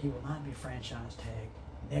saying that he will not be franchise tagged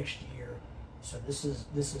next year. So this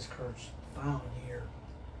is Kirk's final year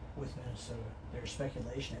with Minnesota. There's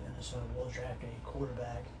speculation that Minnesota will draft a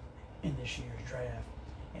quarterback in this year's draft,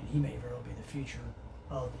 and he may very well be the future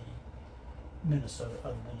of the Minnesota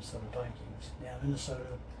Vikings. Now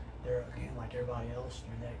Minnesota, they're again like everybody else.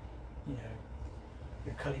 You're that, you know,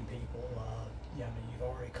 you're cutting people. Yeah, I mean you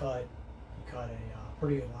cut a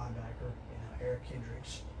pretty good linebacker, Eric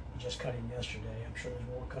Kendricks. You just cut him yesterday. I'm sure there's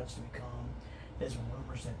more cuts to become. There's been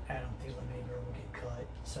rumors that Adam Thielen maybe will get cut.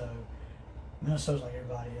 So Minnesota's like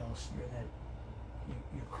everybody else. You're that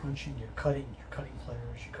you're crunching, you're cutting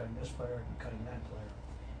players, you're cutting this player, you're cutting that player.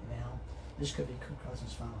 Now, this could be Kirk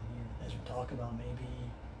Cousins' final year, as we talk about maybe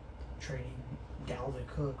trading Dalvin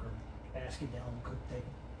Cook or asking Dalvin Cook to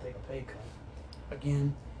take a pay cut.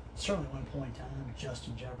 Again, certainly one point in time,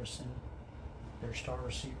 Justin Jefferson, their star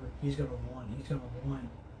receiver, he's gonna want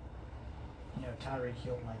Tyreek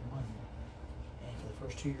Hill like money. And for the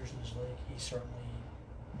first 2 years in this league, he certainly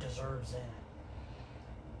deserves that.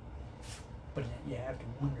 But you have to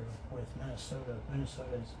wonder with Minnesota. I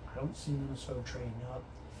don't see Minnesota trading up.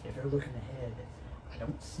 If they're looking ahead, I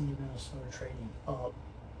don't see Minnesota trading up.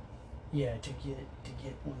 Yeah, to get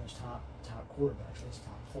one of those top quarterbacks, at least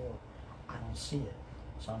top four. I don't see it.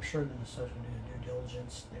 So I'm sure Minnesota's going to do the due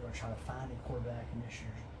diligence. They're going to try to find a quarterback in this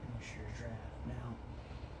year's draft. Now,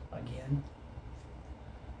 again,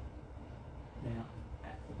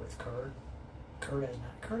 with Kurt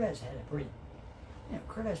has had a pretty.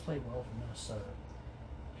 Kurt has played well for Minnesota.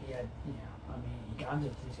 He had, he's gotten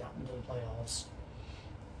into the playoffs.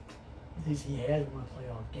 He has won a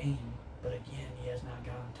playoff game, but again, he has not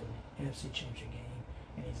gotten to the NFC Championship game,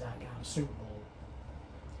 and he's not gotten a Super Bowl.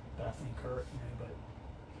 But I think Kurt,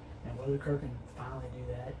 and whether Kurt can finally do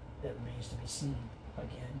that, that remains to be seen.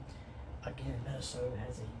 Again, Minnesota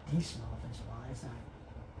has a decent offensive line. It's not,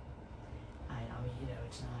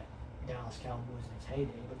 it's not Dallas Cowboys in its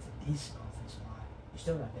heyday, but it's a decent offensive line. You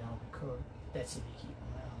still got Dalvin Cook. That's if you keep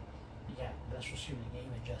him around. You got the best receiver in the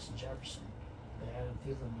game in Justin Jefferson. But Adam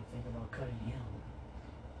Thielen, you think about cutting him.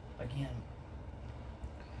 Again,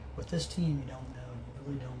 with this team, you don't know. You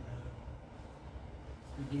really don't know.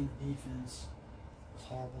 Again, the defense was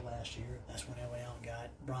horrible last year. That's when they went out and got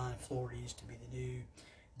Brian Flores to be the new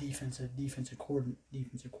defensive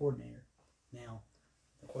coordinator. Now,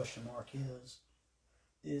 the question mark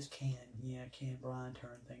is can Brian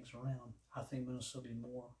turn things around? I think Minnesota will be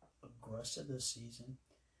more aggressive this season,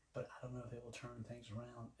 but I don't know if they will turn things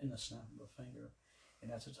around in the snap of a finger.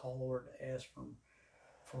 And that's a tall order to ask for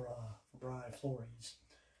Brian Flores.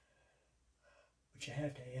 But you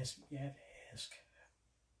have to ask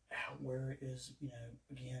where is,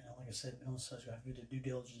 again, like I said, Minnesota's got to do the due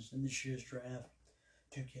diligence in this year's draft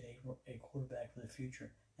to get a quarterback for the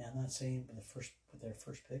future. Now, I'm not saying with their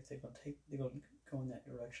first pick they're going to go in that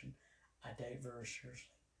direction. I doubt it very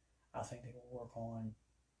seriously. I think they will work on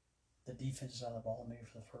the defensive side of the ball maybe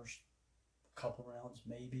for the first couple of rounds,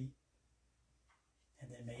 maybe, and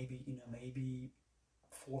then maybe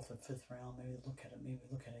fourth or fifth round, maybe look at a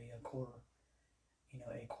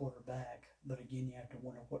quarterback. But again, you have to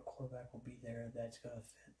wonder what quarterback will be there that's going to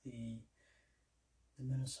fit the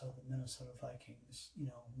Minnesota Vikings,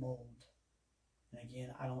 mold. And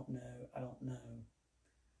again, I don't know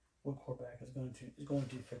what quarterback is going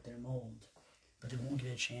to fit their mold. But they won't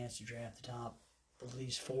get a chance to draft the top at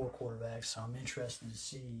least 4 quarterbacks. So I'm interested to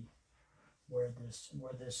see where this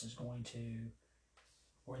is going to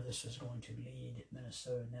lead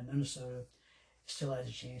Minnesota. Now Minnesota still has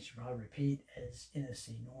a chance to probably repeat as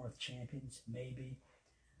NFC North champions, maybe.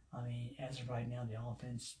 As of right now, the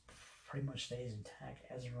offense pretty much stays intact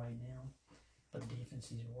as of right now, but the defense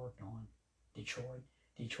needs to be worked on. Detroit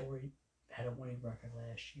had a winning record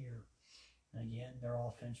last year. And again, their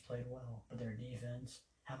offense played well, but their defense,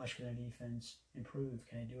 how much can their defense improve?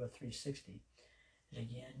 Can they do a 360? And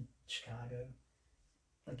again, Chicago's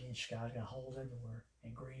got holes everywhere.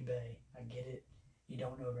 And Green Bay, I get it. You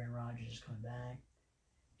don't know if Aaron Rodgers is coming back.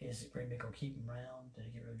 Is Green Bay going to keep him around? Did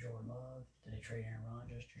they get rid of Jordan Love? Did they trade Aaron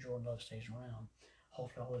Rodgers? Did Jordan Love stays around?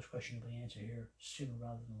 Hopefully all those questions will be answered here sooner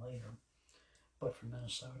rather than later. But for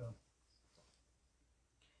Minnesota,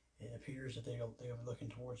 it appears that they'll be looking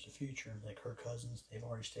towards the future. That Kirk Cousins, they've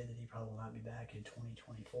already stated he probably will not be back in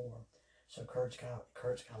 2024. So Kurt's got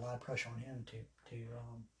a lot of pressure on him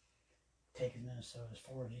taking Minnesota as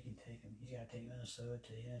far as he can take them. He's got to take Minnesota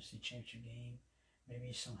to the NFC Championship game.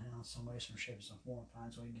 Maybe somehow, some way, some shape, some form,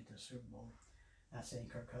 finds a way to get to the Super Bowl. Not saying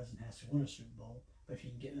Kirk Cousins has to win a Super Bowl, but if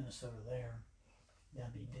you can get Minnesota there,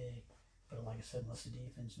 that'd be big. But like I said, unless the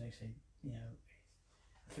defense makes a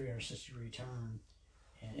 360 return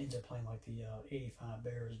and ends up playing like the 85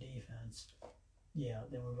 Bears defense, yeah,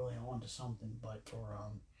 then we're really on to something. But for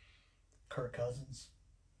Kirk Cousins,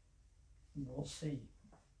 we'll see.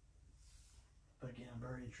 But again, I'm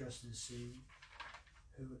very interested to see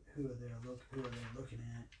who are they looking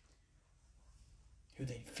at, who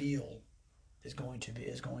they feel is going to be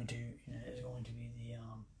the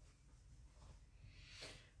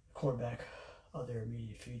quarterback of their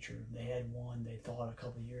immediate future. They had one they thought a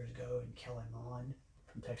couple of years ago in Kellen Mond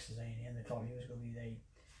from Texas A&M. They thought he was going to be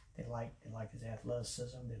they liked his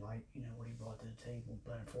athleticism. They liked what he brought to the table.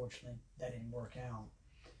 But unfortunately, that didn't work out.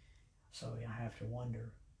 So I have to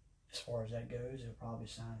wonder, as far as that goes, they'll probably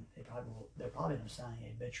end up signing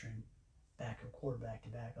a veteran backup quarterback to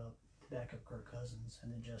back up Kirk Cousins,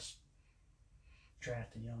 and then just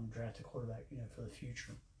draft a quarterback for the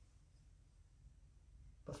future.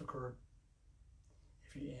 But for Kirk,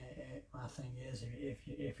 my thing is, if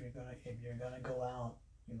you're gonna go out,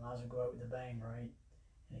 you might as well go out with a bang, right?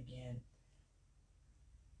 And again,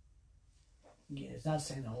 it's not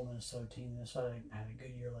saying the whole Minnesota team. Minnesota had a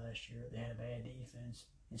good year last year. They had a bad defense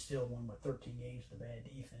and still won 13 games with a bad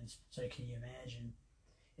defense. So can you imagine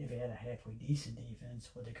if they had a halfway decent defense,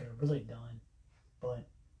 what they could have really done? But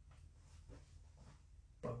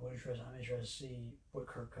I'm interested to see what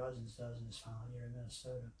Kirk Cousins does in his final year in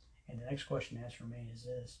Minnesota. And the next question to ask for me is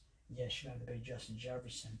this: yes, you have to be Justin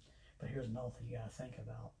Jefferson, but here's another thing you got to think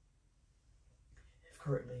about. If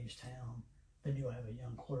Kirk leaves town, then you'll have a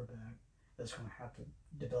young quarterback that's going to have to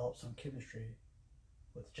develop some chemistry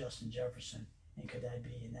with Justin Jefferson. And could that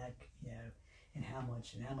be in that, and how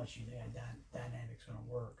much you think that dynamic's going to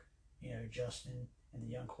work? Justin and the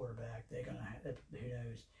young quarterback, they're going to have, who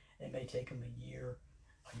knows, it may take them a year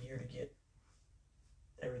to get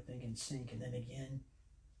everything in sync. And then again,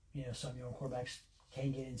 some young quarterbacks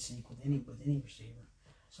can get in sync with any receiver.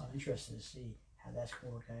 So I'm interested to see how that's going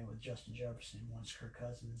to work out with Justin Jefferson once Kirk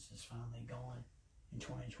Cousins is finally gone in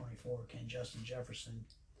 2024. Can Justin Jefferson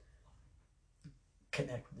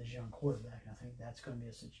connect with this young quarterback? And I think that's going to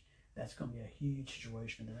be a huge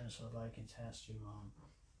situation the Minnesota Vikings has to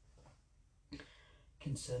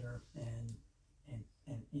consider and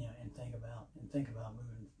think about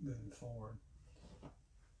moving forward.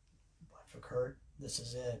 But for Kurt, this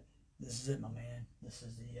is it. This is it, my man. This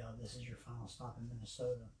is your final stop in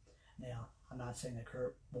Minnesota. Now, I'm not saying that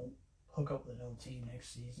Kurt won't hook up with an old team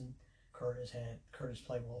next season. Kurt has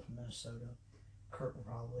played well for Minnesota. Kurt will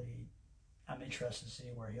probably. I'm interested to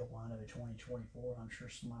see where he'll wind up in 2024. I'm sure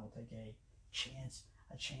somebody will take a chance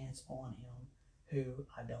on him, who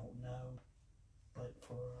I don't know. But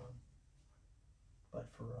for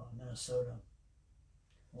Minnesota,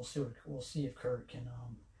 we'll see if Kurt can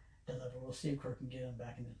deliver. We'll see if Kurt can get him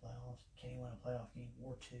back into the playoffs. Can he win a playoff game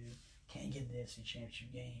or two? Can he get in the NFC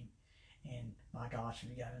Championship game? And my gosh, if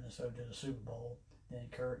he got Minnesota to the Super Bowl, then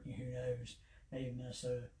Kurt, who knows? Maybe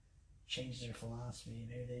Minnesota changes their philosophy.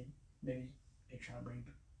 Maybe they try to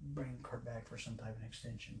bring Kurt back for some type of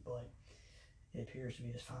extension. But it appears to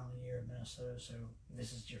be his final year in Minnesota. So if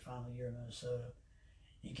this is your final year in Minnesota,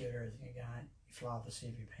 you give it everything you got. You fly off the seat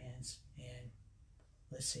of your pants, and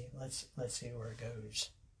let's see where it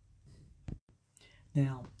goes.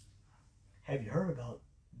 Now, have you heard about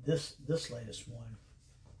this latest one?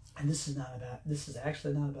 And this is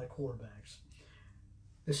actually not about quarterbacks.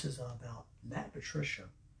 This is about Matt Patricia,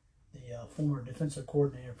 the former defensive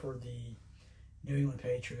coordinator for the New England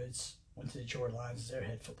Patriots. Went to the Detroit Lions as their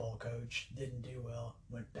head football coach. Didn't do well.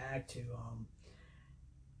 Went back to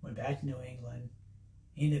New England.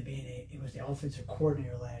 Ended up he was the offensive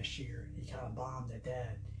coordinator last year. He kind of bombed at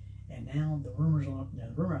that. And now the rumor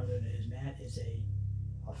out there is Matt is a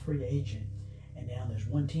free agent, and now there's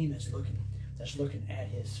one team that's looking at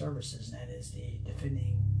his services, and that is the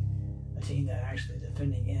defending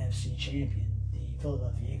NFC champion, the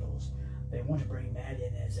Philadelphia Eagles. They want to bring Matt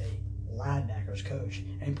in as a linebackers coach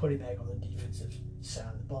and put him back on the defensive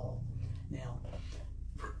side of the ball. Now,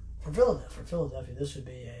 for Philadelphia, this would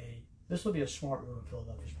be a smart move on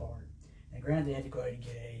Philadelphia's part. And granted, they had to go ahead and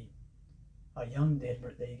get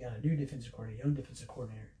they got a new defensive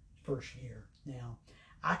coordinator first year. Now,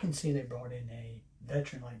 I can see they brought in a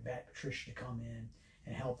veteran like Matt Patricia to come in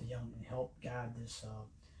and help guide this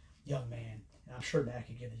young man. And I'm sure Matt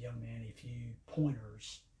could give the young man a few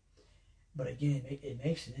pointers. But again, it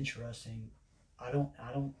makes it interesting. I don't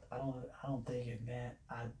think if Matt,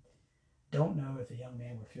 Don't know if the young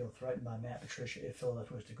man would feel threatened by Matt Patricia if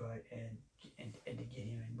Philadelphia was to go out and to get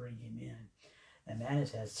him and bring him in. And Matt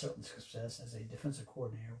has had certain success as a defensive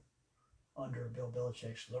coordinator under Bill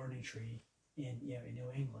Belichick's learning tree in New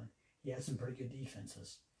England. He has some pretty good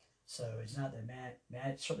defenses. So it's not that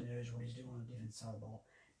Matt certainly knows what he's doing on the defensive side of the ball.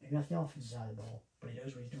 Maybe not the offensive side of the ball, but he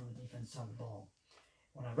knows what he's doing on the defensive side of the ball.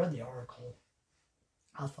 When I read the article,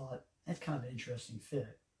 I thought that's kind of an interesting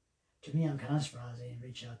fit. To me, I'm kind of surprised they didn't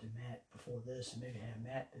reach out to Matt before this and maybe have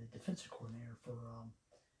Matt be the defensive coordinator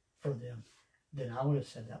for them. Then I would have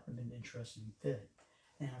said that would have been an interesting fit.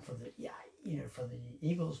 Now for the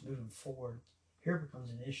Eagles moving forward, here becomes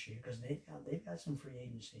an issue because they've got some free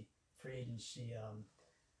agency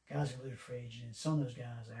guys who lose free agent. And some of those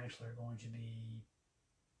guys actually are going to be,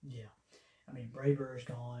 I mean Braber's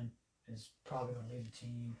gone, is probably going to leave the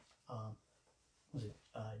team.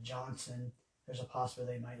 Johnson? There's a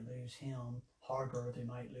possibility they might lose him. Hargrove, they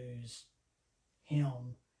might lose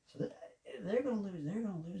him. So they're going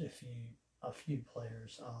to lose a few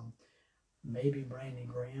players. Maybe Brandon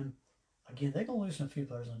Graham. Again, they're going to lose a few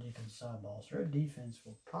players on the defensive side of the ball. So their defense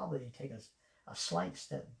will probably take a slight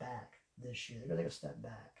step back this year. They're going to take a step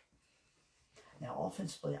back. Now,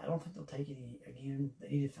 offensively, I don't think they'll take any. Again, they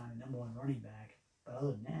need to find a number one running back. But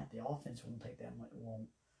other than that, the offense won't take that much.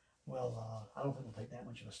 I don't think they'll take that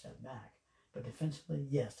much of a step back. But defensively,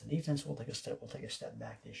 yes, the defense will take a step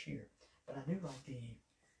back this year. But I do like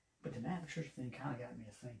the Matt Patricia thing kind of got me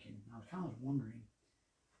to thinking. I was kind of wondering,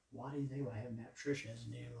 why do they have Matt Patricia as a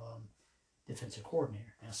new defensive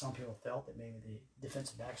coordinator? Now, some people felt that maybe the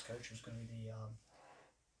defensive backs coach was going to be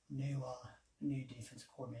the new defensive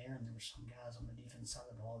coordinator, and there were some guys on the defensive side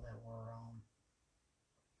of the ball that were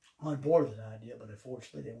on board with that idea, but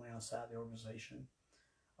unfortunately they went outside the organization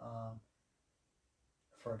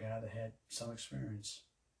for a guy that had some experience.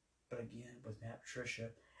 But again, with Matt Patricia,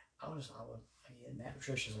 Matt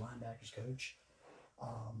Patricia's linebackers coach.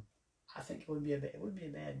 I think it would be a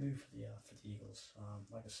bad move for the Eagles.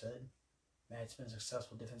 Like I said, Matt's been a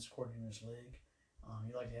successful defensive coordinator in this league.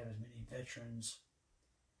 You like to have as many veterans,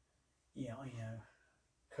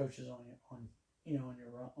 coaches on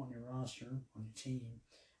your roster, on your team.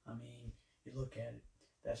 I mean, you look at it.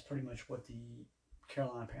 That's pretty much what the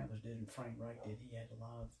Carolina Panthers did and Frank Reich did. He had a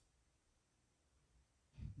lot of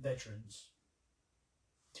veterans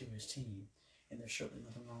to his team, and there's certainly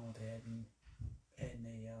nothing wrong with adding a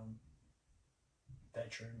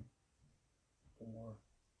veteran or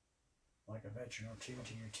like a veteran or two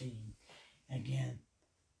to your team. And again,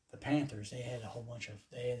 the Panthers, they had a whole bunch of,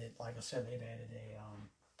 like I said, they've added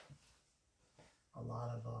a lot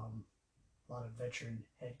of veteran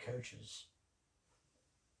head coaches.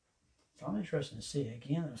 So I'm interested to see.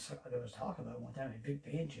 Again, there was talk about one time Vic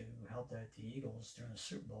Fangio, who helped out the Eagles during the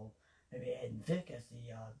Super Bowl, maybe adding Vic as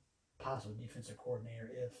the possible defensive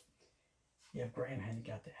coordinator if Graham hadn't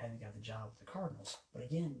got the job with the Cardinals. But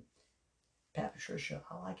again, Pat Patricia,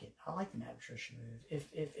 I like it. I like the Matt Patricia move.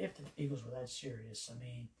 If the Eagles were that serious, I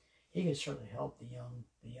mean, he could certainly help the young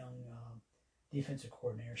defensive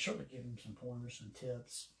coordinator. Certainly give him some pointers, some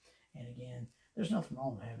tips. And again, there's nothing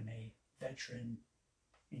wrong with having a veteran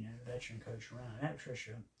coach around. Matt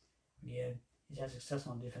Patricia, again, he's had success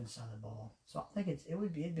on the defensive side of the ball. So I think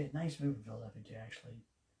it'd be a nice move for Philadelphia to actually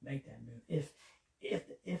make that move if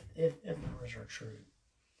the numbers are true.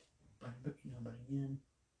 But again,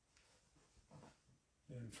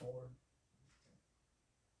 moving forward,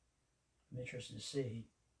 I'm interested to see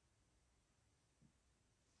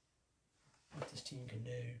what this team can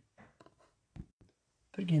do.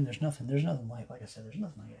 But again, there's nothing like I said, there's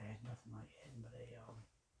nothing like adding but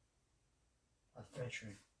a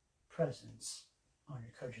veteran presence on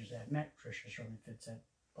your coaching staff. Matt Patricia certainly fits that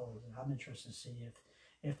mold, and I'm interested to see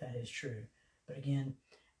if that is true. But again,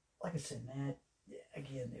 like I said, Matt,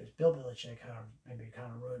 again, it was Bill Belichick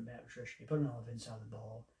kind of ruined Matt Patricia. He put him on the offense side of the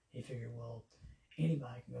ball. He figured, well,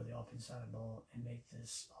 anybody can go to the offense side of the ball and make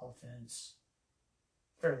this offense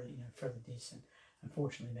fairly decent.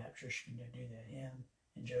 Unfortunately, Matt Patricia can do that. Him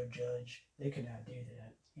and Joe Judge, they could not do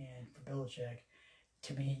that. And for Belichick,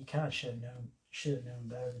 to me, he kind of should have known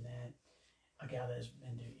better than that. A guy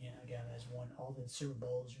that's won all the Super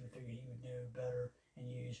Bowls, you would figure he would know better and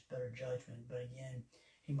use better judgment. But again,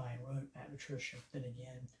 he might ruin Matt Patricia. Then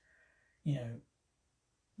again,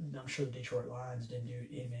 I'm sure the Detroit Lions didn't do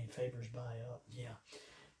him any favors by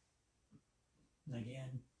And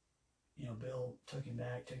again, Bill took him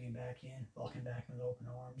back in, walking back with open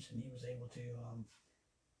arms, and he was able to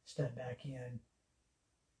step back in.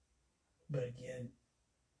 But again,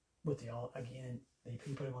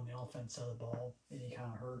 he put him on the offense side of the ball, and he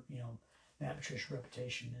kind of hurt, Matt Patricia's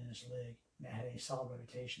reputation in this league. Matt had a solid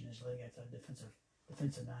reputation in this league as a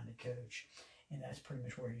defensive-minded coach, and that's pretty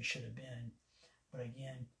much where he should have been. But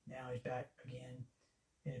again, now he's back again.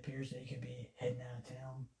 It appears that he could be heading out of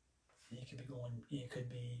town. He could be going. It could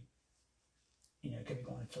be, could be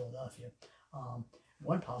going to Philadelphia.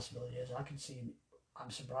 One possibility is I could see. I'm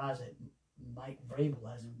surprised that Mike Vrabel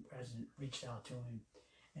hasn't reached out to him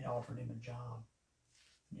and offered him a job.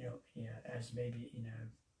 As maybe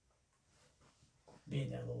being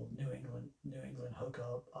that little New England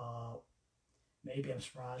hookup. Maybe I'm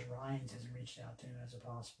surprised Ryans hasn't reached out to him as a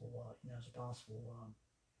possible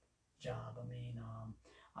job. I mean,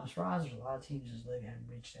 I'm surprised there's a lot of teams in this league haven't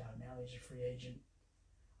reached out. Now he's a free agent.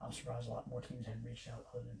 I'm surprised a lot more teams haven't reached out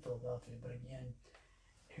other than Philadelphia. But again,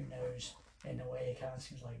 who knows? In a way, it kind of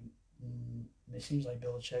seems like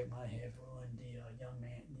Belichick might have ruined the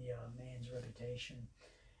man's reputation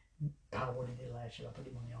by what he did last year. I put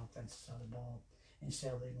him on the offensive side of the ball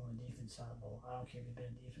instead of leaving him on the defense side of the ball. I don't care if he's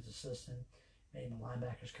been a defense assistant, made him a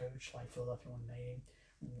linebackers coach like Philadelphia wanted to make him.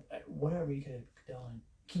 Whatever he could have done,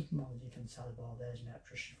 keep him on the defense side of the ball. That is not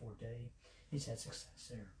Patricia's forte. He's had success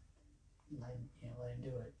there. Let him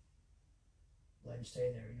do it. Let him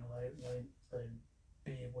stay there. Let him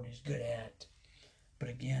be what he's good at. But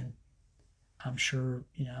again, I'm sure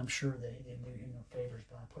they didn't do him no favors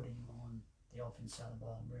by putting him on the offense side of the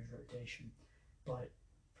ball and bridge rotation. But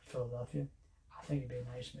for Philadelphia, I think it'd be a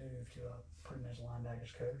nice move to put him as a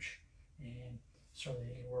linebackers coach, and so that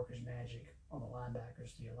he can work his magic on the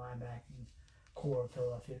linebackers, the linebacking core of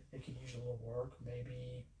Philadelphia. They could use a little work,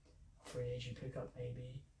 maybe a free agent pickup,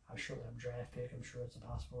 maybe. I'm sure they have a draft pick. I'm sure it's a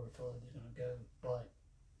possibility Philadelphia's going to go, but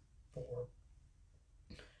for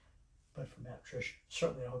Matt Patricia,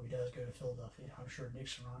 certainly I hope he does go to Philadelphia. I'm sure Nick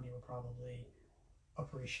Sirianni will probably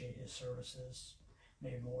appreciate his services,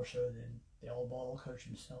 maybe more so than the old ball coach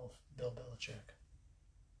himself, Bill Belichick.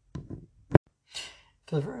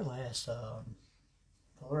 For the very last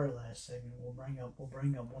segment, we'll bring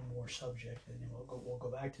up one more subject, and then we'll go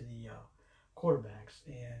back to the quarterbacks.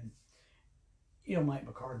 And Mike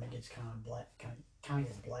McCarthy gets kind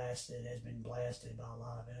of blasted, has been blasted by a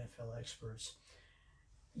lot of NFL experts,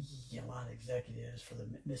 a lot of executives for the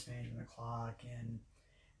mismanagement of the clock, and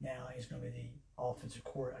now he's going to be the offensive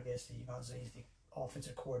coordinator. I guess he's the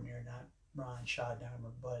offensive coordinator, not Brian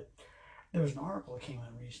Schottenheimer. But there was an article that came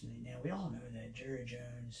out recently. Now, we all know that Jerry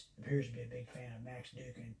Jones appears to be a big fan of Max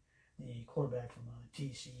Duggan, the quarterback from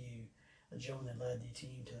TCU, the gentleman that led the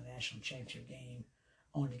team to the national championship game,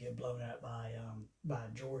 only to get blown out by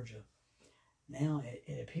Georgia. Now,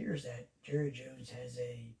 it appears that Jerry Jones has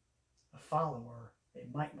a follower,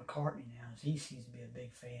 Mike McCarthy now. He seems to be a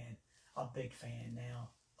big fan now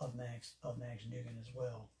of Max Duggan as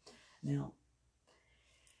well. Now,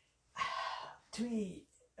 to me,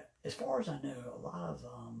 as far as I know, a lot of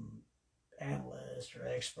analysts or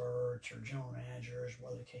experts or general managers,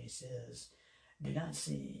 whatever the case is, do not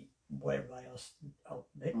see what everybody else.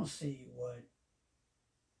 They don't see what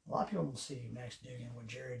a lot of people don't see Max Duggan, what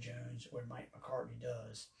Jerry Jones, what Mike McCarthy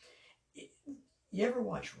does. You ever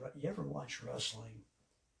watch wrestling?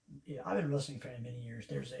 Yeah, I've been a wrestling fan many years.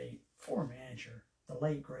 There's a former manager, the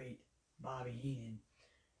late great Bobby Heenan.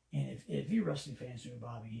 And if you wrestling fans knew who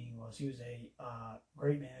Bobby Heenan was, he was a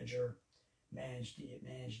great manager, managed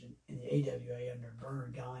in the AWA under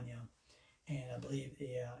Vern Gagne, and I believe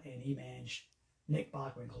and he managed Nick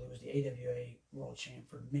Bockwinkel, who was the AWA world champ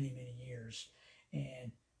for many, many years.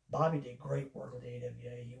 And Bobby did great work with the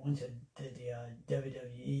AWA. He went to the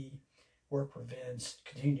WWE, worked for Vince,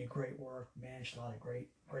 continued great work, managed a lot of great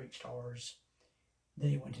stars. Then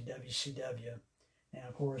he went to WCW. Now,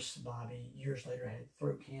 of course, Bobby, years later, had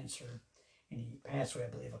throat cancer, and he passed away, I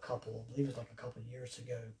believe it was like a couple of years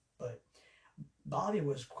ago. But Bobby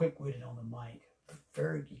was quick-witted on the mic.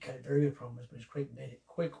 He cut very good promos, but he was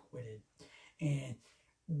quick-witted. And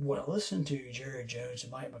when I listened to Jerry Jones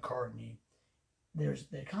and Mike McCarthy, there's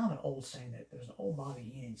kind of an old saying that there's an old Bobby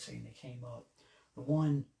Heenan saying that came up. The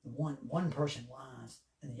one person lies,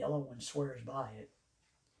 and the yellow one swears by it.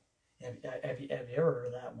 Have you ever heard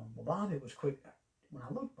of that one? Well, Bobby was quick. When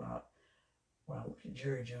I look at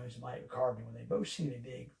Jerry Jones and Mike McCarthy, when they both seem to be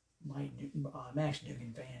big Max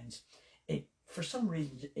Duggan fans, for some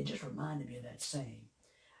reason it just reminded me of that saying,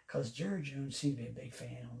 because Jerry Jones seems to be a big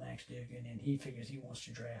fan of Max Duggan, and he figures he wants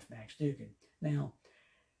to draft Max Duggan. Now,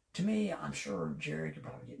 to me, I'm sure Jerry could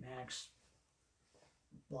probably get Max,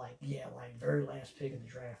 like very last pick in the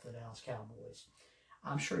draft for the Dallas Cowboys.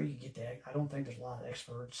 I'm sure you could get that. I don't think there's a lot of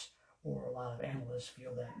experts or a lot of analysts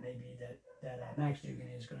feel that maybe that Max Duggan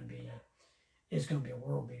is going to be a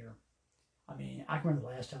world beater. I mean, I can remember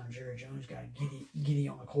the last time Jerry Jones got giddy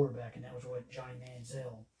on the quarterback, and that was with Johnny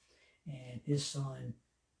Manziel. And his son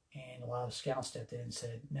and a lot of scouts stepped in and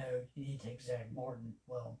said, no, you need to take Zach Martin.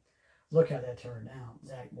 Well, look how that turned out.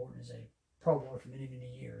 Zach Martin is a Pro Bowler for many,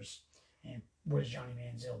 many years. And what is Johnny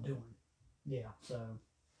Manziel doing? Yeah, so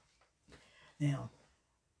now,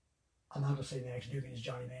 I'm not going to say Max Duggan is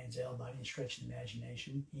Johnny Manziel by any stretch of the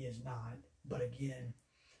imagination. He is not. But again,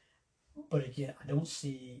 I don't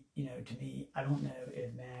see, to me, I don't know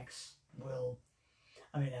if Max will.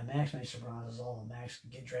 I mean, now Max may surprise us all. Max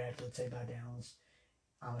could get drafted, let's say, by Dallas.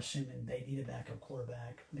 I'm assuming they need a backup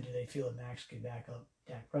quarterback. But do they feel that Max could back up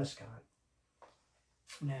Dak Prescott?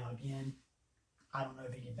 Now, again, I don't know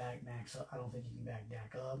if he can back Max up. I don't think he can back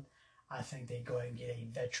Dak up. I think they go ahead and get a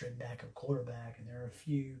veteran backup quarterback, and there are a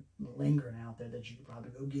few lingering out there that you could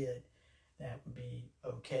probably go get that would be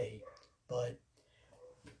okay. But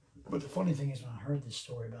the funny thing is, when I heard this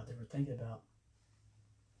story about, they were thinking about,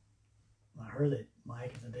 when I heard that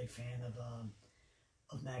Mike is a big fan of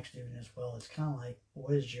Max Duggan as well, it's kind of like,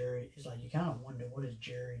 what is Jerry? It's like you kind of wonder, what is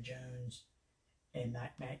Jerry Jones and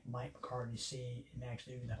Mike McCarthy see in Max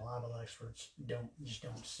Duggan that a lot of experts don't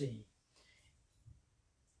see.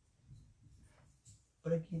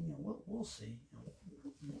 But again, we'll see.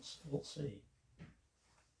 We'll see.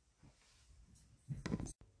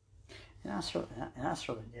 And I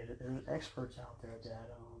certainly did it. There's experts out there that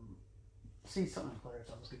see something in players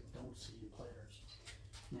other people don't see in players.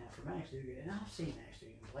 Now for Max Duggan, and I've seen Max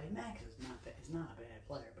Duggan play. Max is not a bad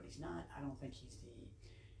player, but he's not. I don't think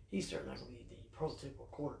he's certainly the prototypical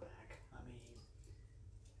quarterback. I mean,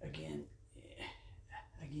 again,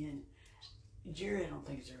 Jerry, I don't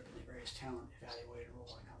think he's ever been the greatest talent evaluated role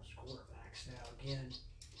when it comes to quarterbacks. Now again,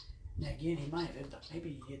 he might have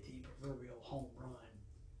maybe he hit the proverbial home run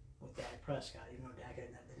with Dak Prescott, even though Dak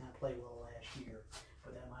did not play well last year.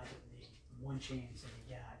 But that might have been the one chance that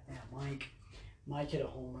he got. Now Mike hit a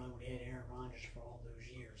home run when he had Aaron Rodgers for all those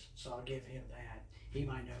years, so I'll give him that. He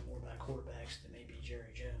might know more about quarterbacks than maybe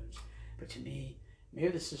Jerry Jones. But to me,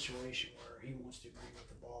 maybe the situation where he wants to bring up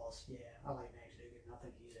the balls. Yeah, I like Max Duggan. I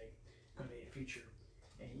think he's going to be a future,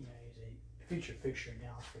 he's a future fixture in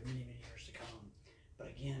Dallas for many, many years to come. But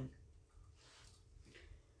again,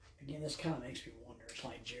 this kind of makes me wonder. It's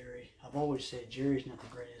like Jerry. I've always said Jerry's not the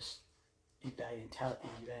greatest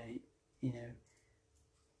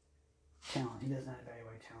talent. He does not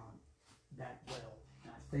evaluate talent that well.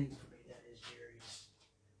 And I think for me that is Jerry's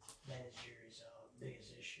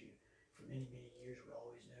biggest issue. For many, many years, we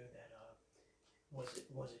always know that was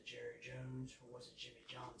it Jerry Jones or was it Jimmy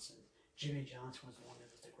Johnson? Jimmy Johnson was the one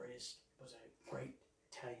that was the greatest, was a great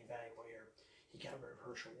Italian evaluator. He got rid of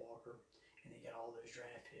Herschel Walker, and he got all those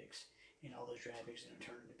draft picks. And all those draft picks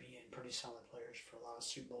turned into being pretty solid players for a lot of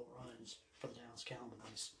Super Bowl runs for the Dallas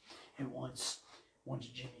Cowboys. And once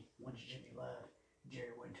Jimmy left,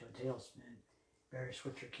 Jerry went to a tailspin. Barry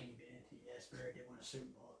Switzer came in. Yes, Barry did win a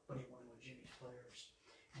Super Bowl, but he won with Jimmy's players.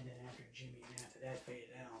 And then after that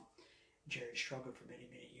faded out, Jerry struggled for many,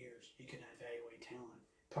 many years. He could not evaluate talent.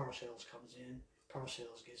 Parcells comes in.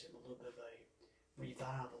 Parcells gives him a little bit of a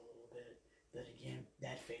revival a little bit. Then again,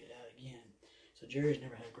 that faded out again. So Jerry's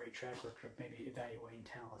never had a great track record of maybe evaluating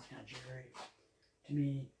talent. Now Jerry, to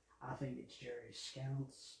me, I think it's Jerry's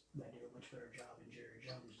scouts that do a much better job than Jerry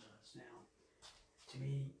Jones does. Now, to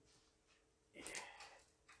me,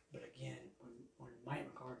 but again, when Mike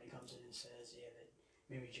McCarthy comes in and says, yeah, that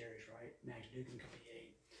maybe Jerry's right, Max Duggan could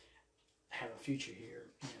have a future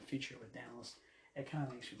here, future with Dallas, it kind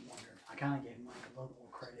of makes me wonder. I kind of gave Mike a little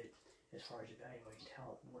more credit as far as evaluating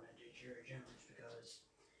talent more than I did Jerry Jones, because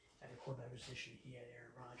at the quarterback position, he had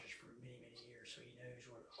Aaron Rodgers for many, many years, so he knows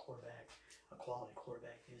what a quality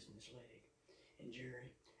quarterback is in this league. And now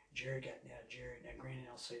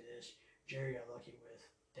granted, I'll say this, Jerry got lucky with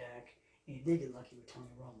Dak, and he did get lucky with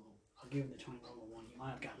Tony Romo. I'll give him the Tony Romo one. He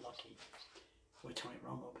might have got lucky with Tony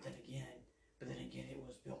Romo, but then again, it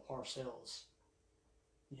was Bill Parcells.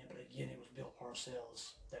 Yeah, but again, it was Bill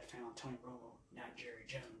Parcells that found Tony Romo, not Jerry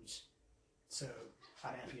Jones. So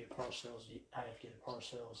I'd have to give Parcells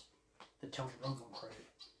the Tony Romo credit.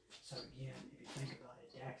 So again, if you think about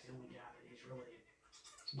it, Dak's the only guy that he's really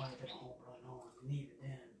might have been a home run on. And even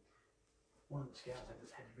then, one of the scouts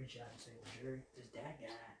had to reach out and say, well, Jerry, this Dak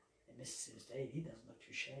guy at Mississippi State, he doesn't look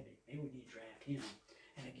too shabby. Maybe we need to draft him.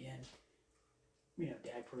 And again,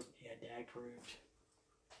 Dak proved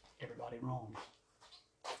everybody wrong.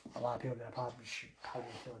 A lot of people that probably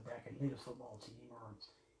feel like Dak could lead a football team or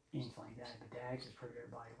anything like that, but Dak has proved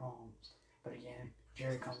everybody wrong. But again,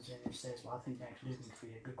 Jerry comes in and says, well, I think Max Duggan could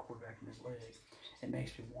be a good quarterback in this league. It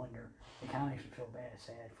makes me wonder. It kind of makes me feel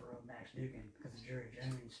sad for Max Duggan, because of Jerry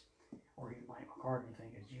Jones or even Mike Carr anything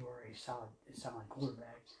because you are a solid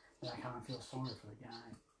quarterback. And I kind of feel sorry for the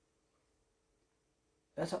guy.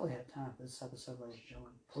 That's all we have time for this episode, ladies and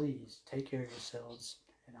gentlemen. Please take care of yourselves,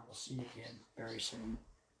 and I will see you again very soon.